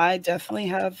now, I definitely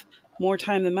have more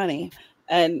time than money,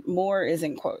 and more is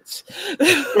in quotes.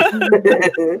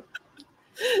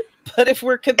 But if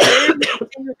we're comparing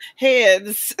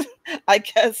hands, I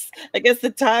guess the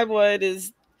time one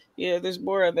is, there's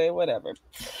more of it, whatever.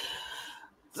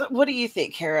 So what do you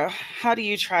think, Kara? How do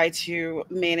you try to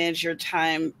manage your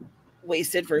time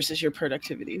wasted versus your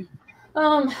productivity?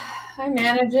 I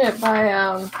manage it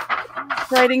by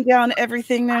writing down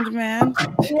everything known to man.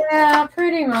 Yeah,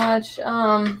 pretty much.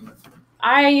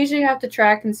 I usually have to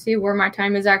track and see where my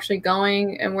time is actually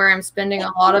going and where I'm spending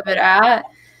a lot of it at.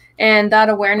 And that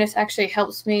awareness actually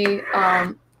helps me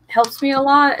a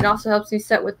lot. It also helps me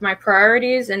set with my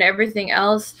priorities and everything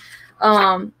else.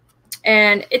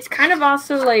 And it's kind of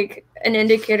also like an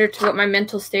indicator to what my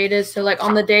mental state is. So like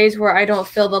on the days where I don't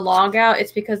fill the log out,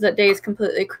 it's because that day is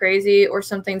completely crazy or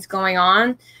something's going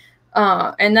on.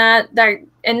 And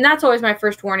that's always my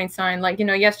first warning sign. Like,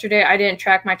 yesterday I didn't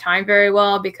track my time very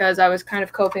well because I was kind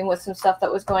of coping with some stuff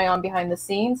that was going on behind the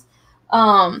scenes.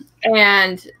 But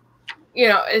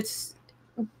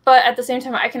at the same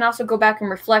time, I can also go back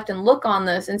and reflect and look on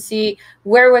this and see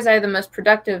where was I the most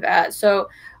productive at. So,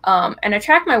 and I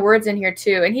track my words in here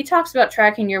too. And he talks about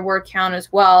tracking your word count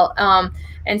as well.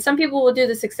 And some people will do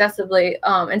this excessively,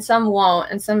 and some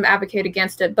won't, and some advocate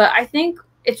against it. But I think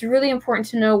it's really important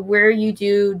to know where you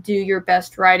do your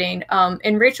best writing.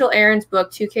 In Rachel Aaron's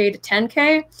book, 2K to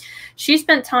 10K, she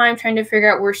spent time trying to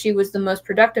figure out where she was the most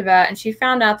productive at. And she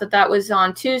found out that was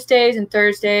on Tuesdays and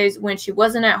Thursdays when she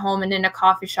wasn't at home and in a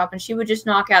coffee shop. And she would just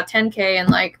knock out 10K in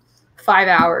like 5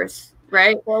 hours,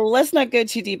 right? Well, let's not go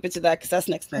too deep into that because that's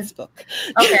next month's book.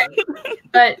 Okay.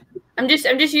 But I'm just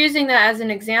using that as an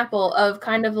example of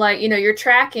kind of like, you're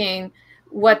tracking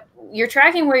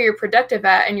where you're productive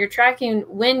at, and you're tracking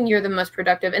when you're the most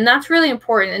productive. And that's really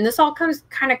important. And this all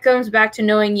comes back to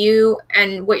knowing you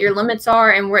and what your limits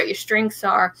are and what your strengths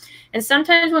are. And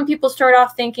sometimes when people start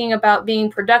off thinking about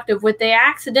being productive, what they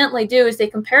accidentally do is they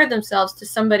compare themselves to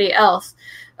somebody else.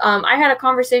 I had a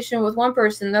conversation with one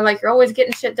person. They're like, you're always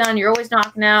getting shit done. You're always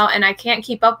knocking out. And I can't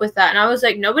keep up with that. And I was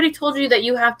like, nobody told you that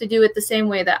you have to do it the same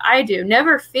way that I do.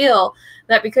 Never feel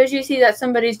that because you see that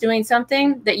somebody's doing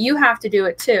something that you have to do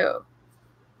it too.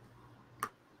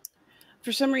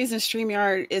 For some reason,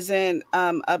 StreamYard isn't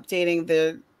updating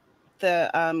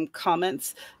the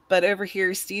comments. But over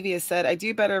here, Stevie has said, I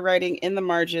do better writing in the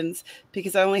margins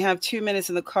because I only have 2 minutes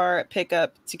in the car at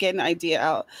pickup to get an idea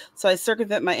out. So I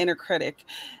circumvent my inner critic.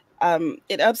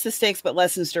 It ups the stakes, but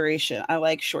lessens duration. I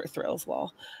like short thrills,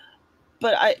 well.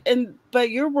 But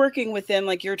you're working within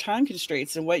like your time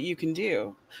constraints and what you can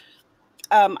do.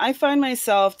 I find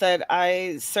myself that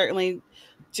I certainly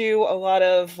do a lot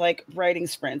of like writing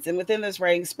sprints. And within those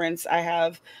writing sprints, I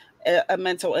have a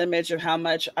mental image of how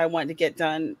much I want to get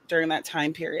done during that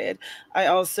time period. I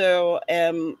also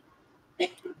am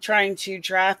trying to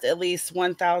draft at least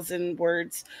 1,000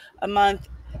 words a month,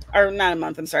 or not a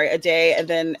month, I'm sorry, a day, and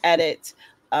then edit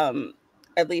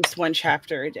at least one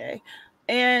chapter a day.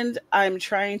 And I'm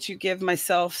trying to give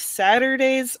myself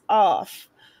Saturdays off,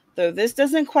 though this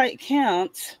doesn't quite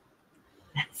count.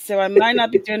 So I might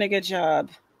not be doing a good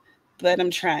job, but I'm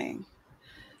trying.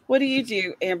 What do you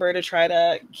do, Amber, to try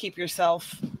to keep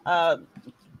yourself, not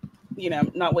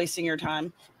wasting your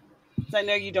time? I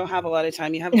know you don't have a lot of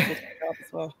time. You have a full-time job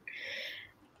as well.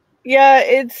 Yeah,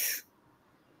 it's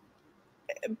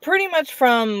pretty much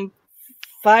from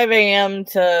 5 a.m.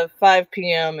 to 5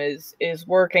 p.m. is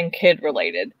work and kid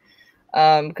related.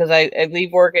 Because I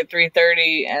leave work at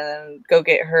 3:30 and then go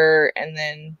get her and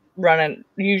then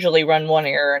usually run one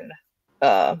errand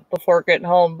before getting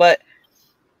home. But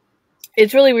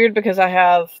it's really weird because I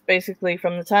have basically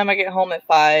from the time I get home at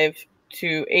 5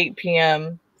 to 8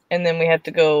 p.m. and then we have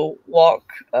to go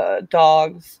walk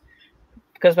dogs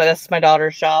because that's my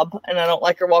daughter's job and I don't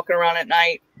like her walking around at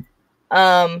night.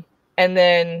 And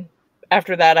then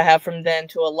after that I have from then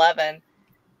to 11.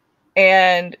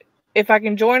 And if I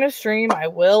can join a stream, I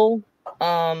will.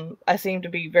 I seem to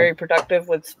be very productive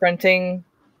with sprinting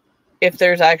if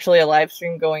there's actually a live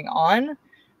stream going on.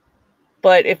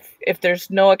 But if there's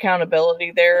no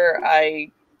accountability there,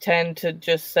 I tend to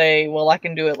just say, well, I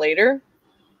can do it later.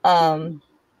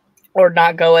 Or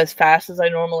not go as fast as I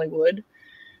normally would.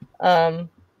 But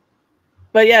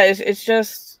yeah, it's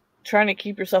just trying to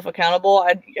keep yourself accountable.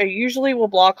 I usually will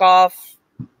block off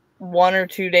 1 or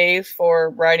 2 days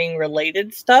for writing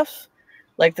related stuff,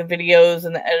 like the videos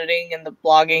and the editing and the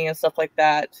blogging and stuff like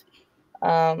that.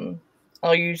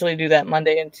 I'll usually do that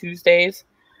Monday and Tuesdays.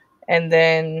 And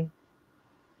then,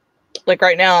 like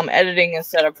right now, I'm editing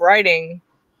instead of writing.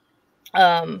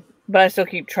 But I still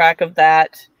keep track of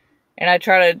that. And I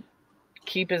try to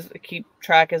keep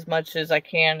track as much as I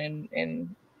can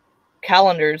in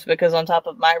calendars, because on top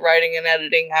of my writing and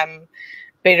editing, I'm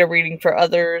beta reading for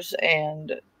others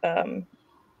and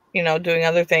doing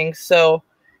other things. So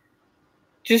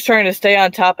just trying to stay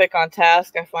on topic, on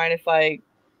task. I find if I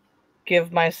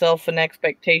give myself an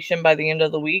expectation by the end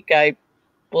of the week, I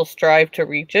will strive to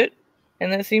reach it,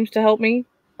 and that seems to help me,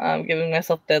 giving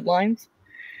myself deadlines.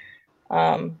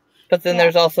 But then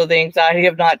there's also the anxiety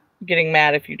of not getting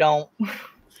mad if you don't.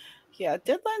 Yeah,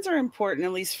 deadlines are important,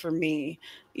 at least for me.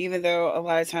 Even though a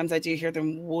lot of times I do hear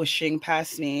them whooshing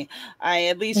past me, I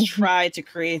at least try to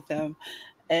create them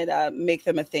and make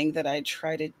them a thing that I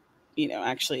try to,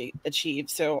 actually achieve.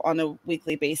 So on a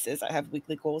weekly basis, I have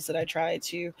weekly goals that I try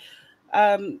to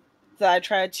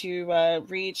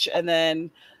reach, and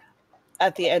then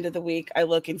at the end of the week, I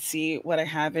look and see what I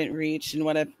haven't reached and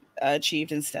what I've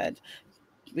achieved instead,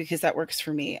 because that works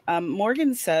for me.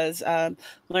 Morgan says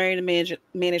learning to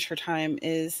manage her time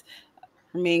is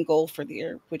her main goal for the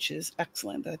year, which is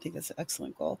excellent. I think that's an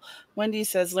excellent goal. Wendy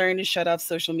says learning to shut off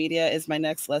social media is my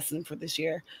next lesson for this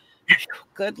year.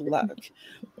 Good luck.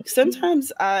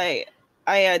 Sometimes I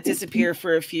disappear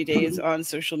for a few days on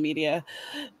social media,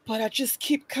 but I just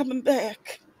keep coming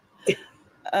back.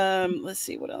 Let's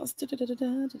see what else.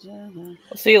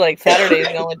 See, like Saturday's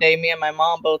the only day me and my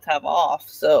mom both have off,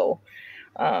 so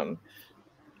that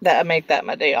I make that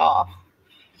my day off.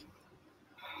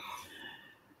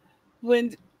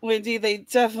 Wendy, they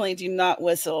definitely do not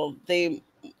whistle. They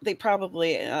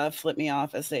probably flip me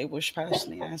off as they whoosh past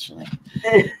me, actually.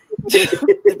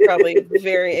 They're probably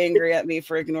very angry at me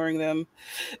for ignoring them.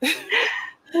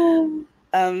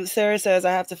 Sarah says,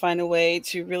 I have to find a way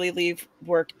to really leave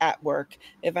work at work.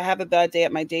 If I have a bad day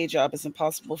at my day job, it's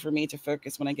impossible for me to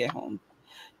focus when I get home.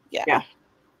 Yeah, I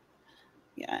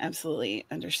absolutely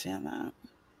understand that.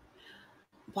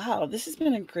 Wow, this has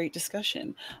been a great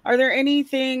discussion. Are there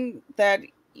anything that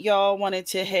y'all wanted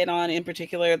to hit on in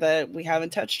particular that we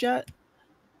haven't touched yet?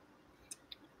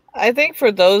 I think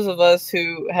for those of us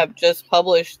who have just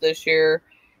published this year,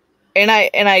 and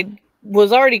I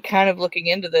was already kind of looking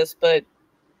into this, but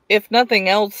if nothing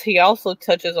else, he also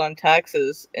touches on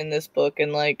taxes in this book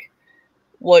and like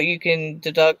what you can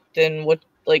deduct and what,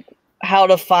 like, how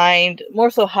to find, more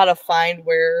so how to find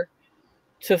where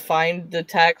to find the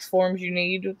tax forms you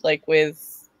need. Like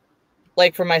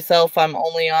for myself, I'm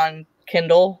only on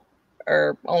Kindle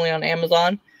or only on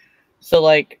Amazon. So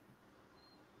like,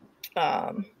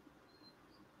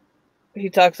 he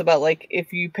talks about like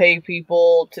if you pay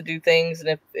people to do things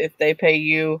and if they pay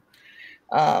you,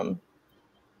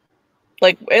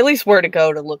 like at least where to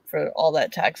go to look for all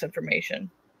that tax information.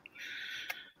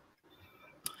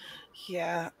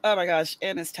 Yeah. Oh my gosh.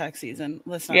 And it's tax season.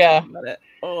 Let's not talk about it.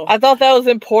 Oh. I thought that was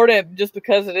important just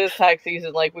because it is tax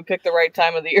season. Like we picked the right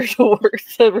time of the year to work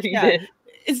to read it.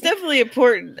 It's definitely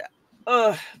important.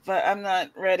 Oh, but I'm not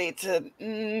ready to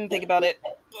think about it.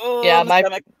 Oh, yeah, my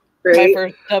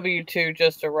first W-2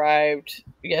 just arrived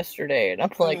yesterday, and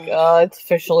I'm like, it's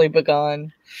officially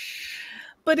begun.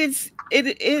 But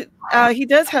he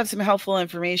does have some helpful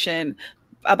information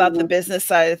about the business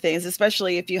side of things,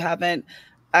 especially if you haven't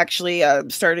actually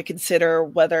started to consider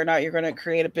whether or not you're going to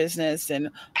create a business and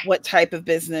what type of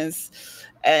business,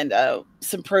 and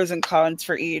some pros and cons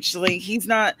for each. So, like, he's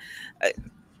not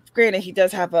granted, he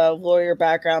does have a lawyer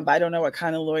background, but I don't know what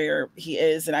kind of lawyer he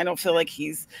is, and I don't feel like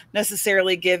he's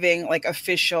necessarily giving like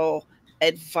official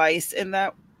advice in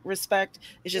that respect.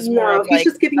 It's just more of like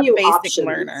just giving a you basic options.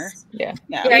 learner. Yeah.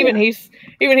 Even he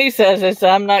says this.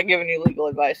 I'm not giving you legal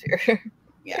advice here.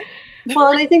 Yeah.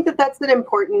 Well, and I think that's an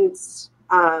important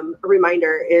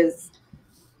reminder is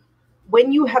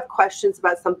when you have questions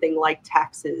about something like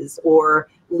taxes or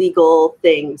legal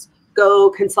things, go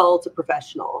consult a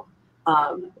professional.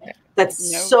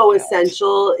 That's so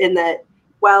essential, in that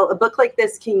while a book like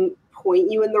this can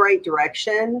point you in the right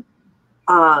direction,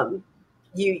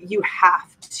 you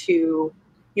have to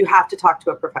talk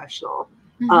to a professional.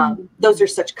 Those are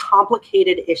such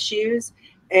complicated issues,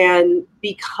 and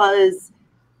because,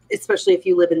 especially if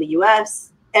you live in the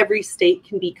US, every state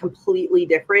can be completely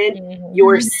different.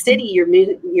 Your city, your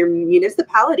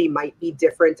municipality might be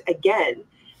different again.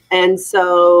 And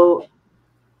so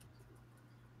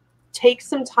take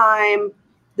some time.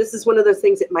 This is one of those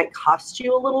things that might cost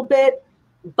you a little bit,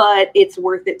 but it's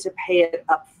worth it to pay it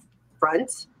up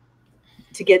front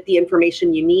to get the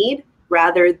information you need,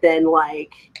 rather than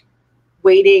like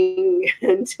waiting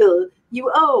until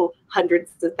you owe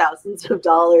hundreds of thousands of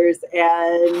dollars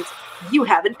and you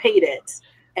haven't paid it.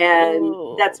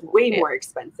 And that's way more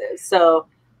expensive. So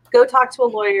go talk to a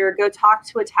lawyer, go talk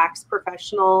to a tax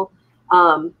professional.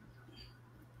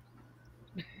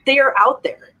 They are out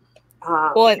there.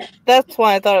 Well, and that's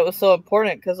why I thought it was so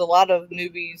important, because a lot of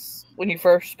newbies, when you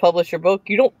first publish your book,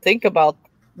 you don't think about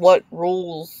what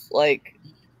rules, like,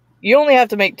 you only have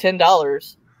to make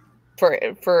 $10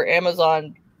 for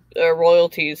Amazon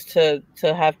royalties to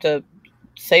have to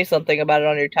say something about it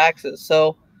on your taxes.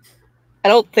 So I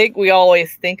don't think we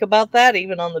always think about that,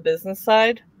 even on the business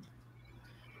side.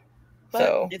 But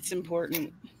so it's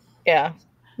important. Yeah.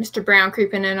 Mr. Brown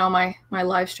creeping in on my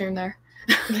live stream there.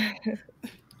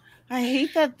 I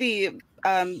hate that the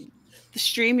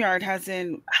StreamYard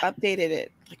hasn't updated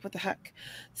it. Like, what the heck?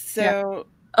 So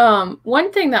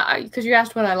one thing that because you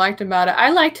asked what I liked about it,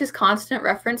 I liked his constant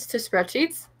reference to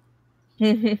spreadsheets.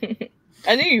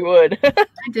 I knew you would. I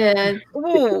did.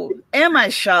 Oh, am I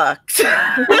shocked?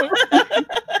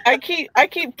 I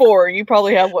keep 4. You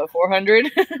probably have what,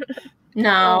 400?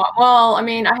 No. Well, I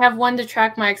mean, I have one to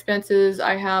track my expenses.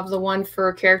 I have the one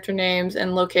for character names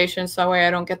and locations, so that way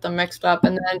I don't get them mixed up.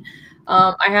 And then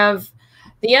I have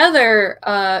the other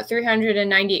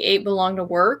 398 belong to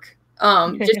work.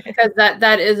 Just because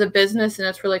that is a business and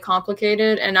it's really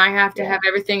complicated, and I have to have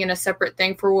everything in a separate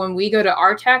thing for when we go to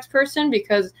our tax person,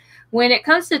 because when it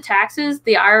comes to taxes,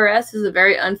 the IRS is a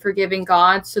very unforgiving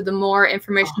God. So the more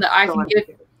information that I can give,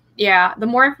 the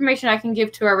more information I can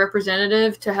give to our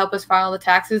representative to help us file the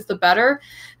taxes, the better.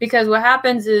 Because what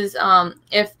happens is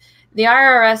if the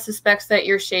IRS suspects that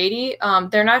you're shady,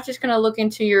 they're not just going to look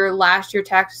into your last year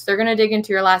taxes. They're going to dig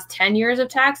into your last 10 years of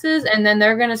taxes, and then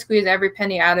they're going to squeeze every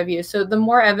penny out of you. So the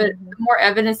more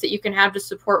evidence that you can have to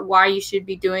support why you should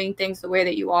be doing things the way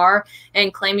that you are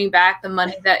and claiming back the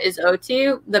money that is owed to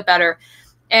you, the better.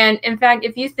 And in fact,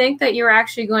 if you think that you're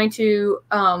actually going to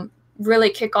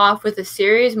really kick off with a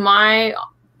series, my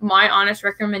honest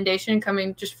recommendation,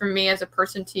 coming just from me as a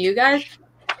person to you guys,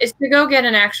 is to go get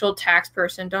an actual tax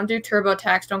person. Don't do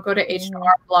TurboTax. Don't go to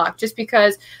H&R Block. Just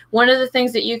because one of the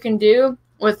things that you can do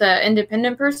with an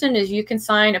independent person is you can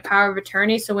sign a power of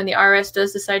attorney. So when the IRS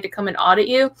does decide to come and audit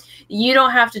you, you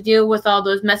don't have to deal with all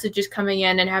those messages coming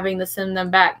in and having to send them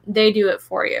back. They do it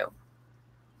for you.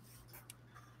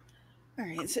 All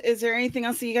right. So is there anything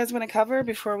else that you guys want to cover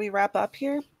before we wrap up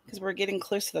here? Because we're getting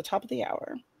close to the top of the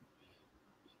hour.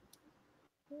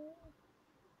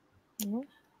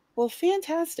 Well,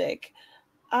 fantastic.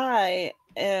 I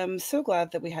am so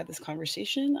glad that we had this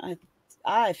conversation.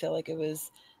 I feel like it was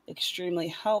extremely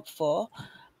helpful.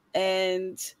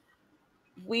 And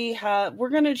we're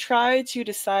going to try to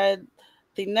decide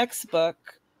the next book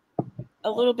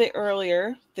a little bit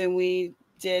earlier than we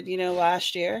did,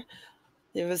 last year.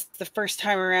 It was the first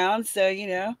time around, so,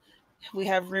 we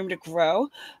have room to grow.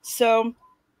 So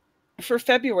for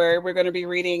February, we're going to be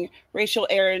reading Rachel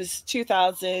Aaron's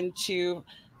 2,000 to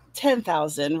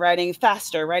 10,000, writing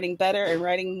faster, writing better, and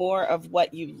writing more of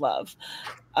what you love.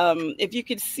 If you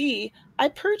could see, I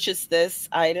purchased this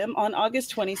item on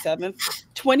August 27th,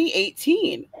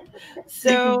 2018.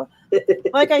 So,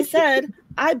 like I said,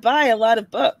 I buy a lot of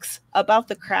books about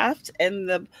the craft and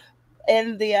the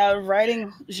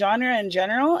writing genre in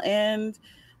general. And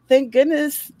thank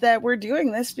goodness that we're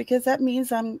doing this, because that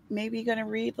means I'm maybe going to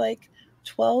read like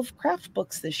 12 craft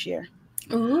books this year.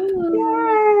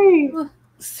 Ooh. Yay!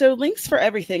 So links for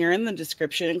everything are in the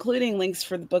description, including links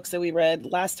for the books that we read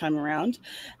last time around.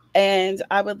 And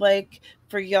I would like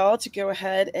for y'all to go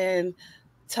ahead and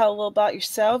tell a little about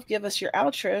yourself, give us your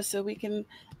outro so we can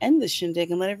end this shindig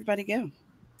and let everybody go.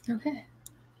 Okay.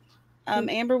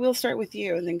 Amber, we'll start with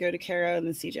you and then go to Kara and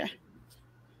then CJ.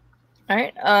 All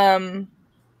right.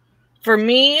 For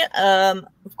me,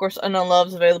 of course, Unknown Love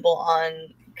is available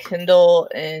on Kindle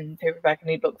in paperback and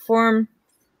ebook form.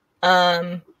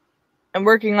 I'm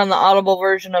working on the Audible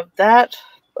version of that.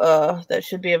 That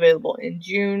should be available in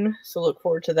June, so look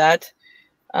forward to that.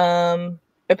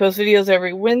 I post videos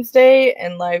every Wednesday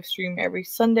and live stream every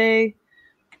Sunday.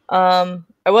 I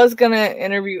was going to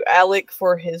interview Alec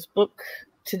for his book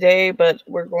today, but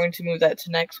we're going to move that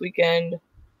to next weekend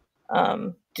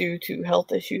due to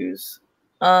health issues.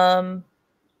 And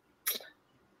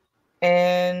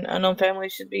Unknown Family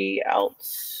should be out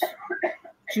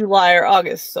July or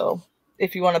August, so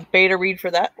if you want a beta read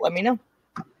for that, let me know.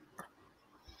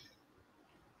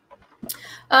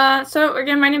 So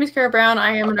again, my name is Kara Brown.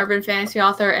 I am an urban fantasy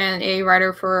author and a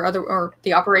writer for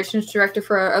the operations director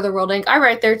for Otherworld Inc. I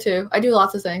write there too. I do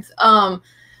lots of things.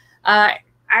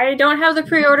 I don't have the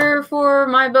pre-order for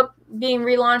my book being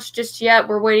relaunched just yet.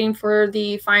 We're waiting for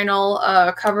the final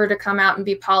cover to come out and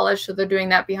be polished, so they're doing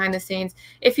that behind the scenes.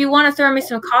 If you want to throw me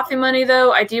some coffee money,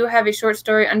 though, I do have a short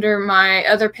story under my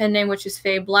other pen name, which is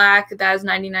Faye Black. That is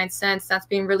 99 cents. That's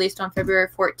being released on February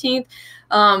 14th.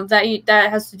 That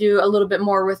has to do a little bit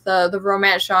more with the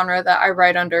romance genre that I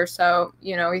write under. So,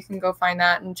 you know, you can go find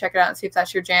that and check it out and see if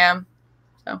that's your jam.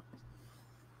 So.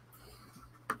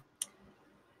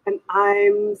 And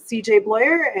I'm CJ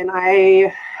Bloyer, and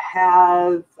I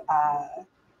have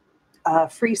a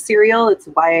free serial. It's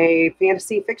YA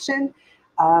fantasy fiction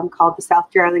called The South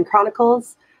Deer Island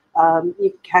Chronicles. You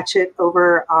can catch it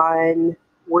over on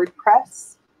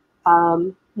WordPress.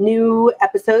 New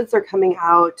episodes are coming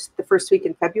out the first week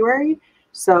in February.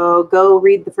 So go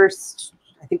read the first,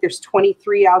 I think there's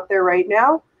 23 out there right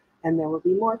now, and there will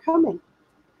be more coming.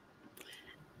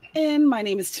 And my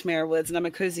name is Tamara Woods, and I'm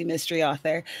a cozy mystery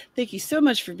author. Thank you so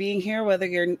much for being here, whether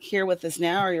you're here with us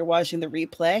now or you're watching the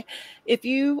replay. If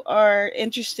you are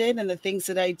interested in the things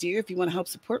that I do, if you want to help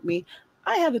support me,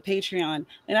 I have a Patreon,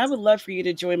 and I would love for you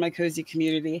to join my cozy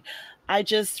community. I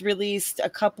just released a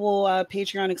couple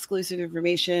Patreon exclusive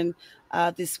information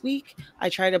this week. I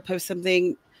try to post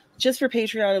something just for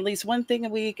Patreon, at least one thing a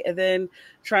week, and then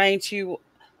trying to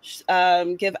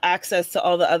give access to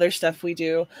all the other stuff we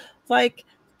do, like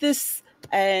this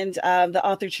and the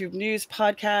Author Tube News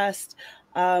podcast,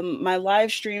 my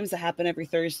live streams that happen every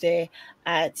Thursday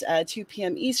at 2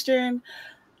 p.m. Eastern.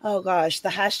 Oh gosh, the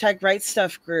hashtag Write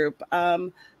Stuff group,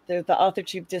 the Author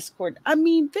Tube Discord. I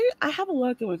mean, I have a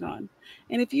lot going on.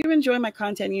 And if you enjoy my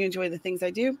content, you enjoy the things I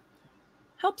do,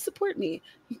 help support me,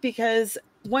 because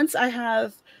once I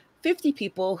have 50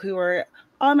 people who are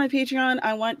on my Patreon,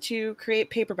 I want to create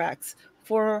paperbacks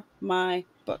for my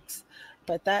books.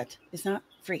 But that is not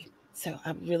free. So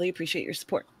I really appreciate your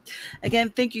support. Again,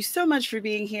 thank you so much for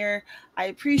being here. I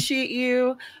appreciate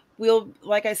you.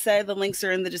 Like I said, the links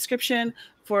are in the description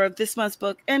for this month's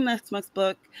book and next month's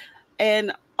book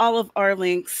and all of our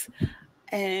links.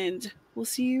 And we'll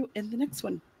see you in the next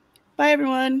one. Bye,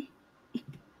 everyone.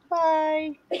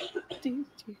 Bye.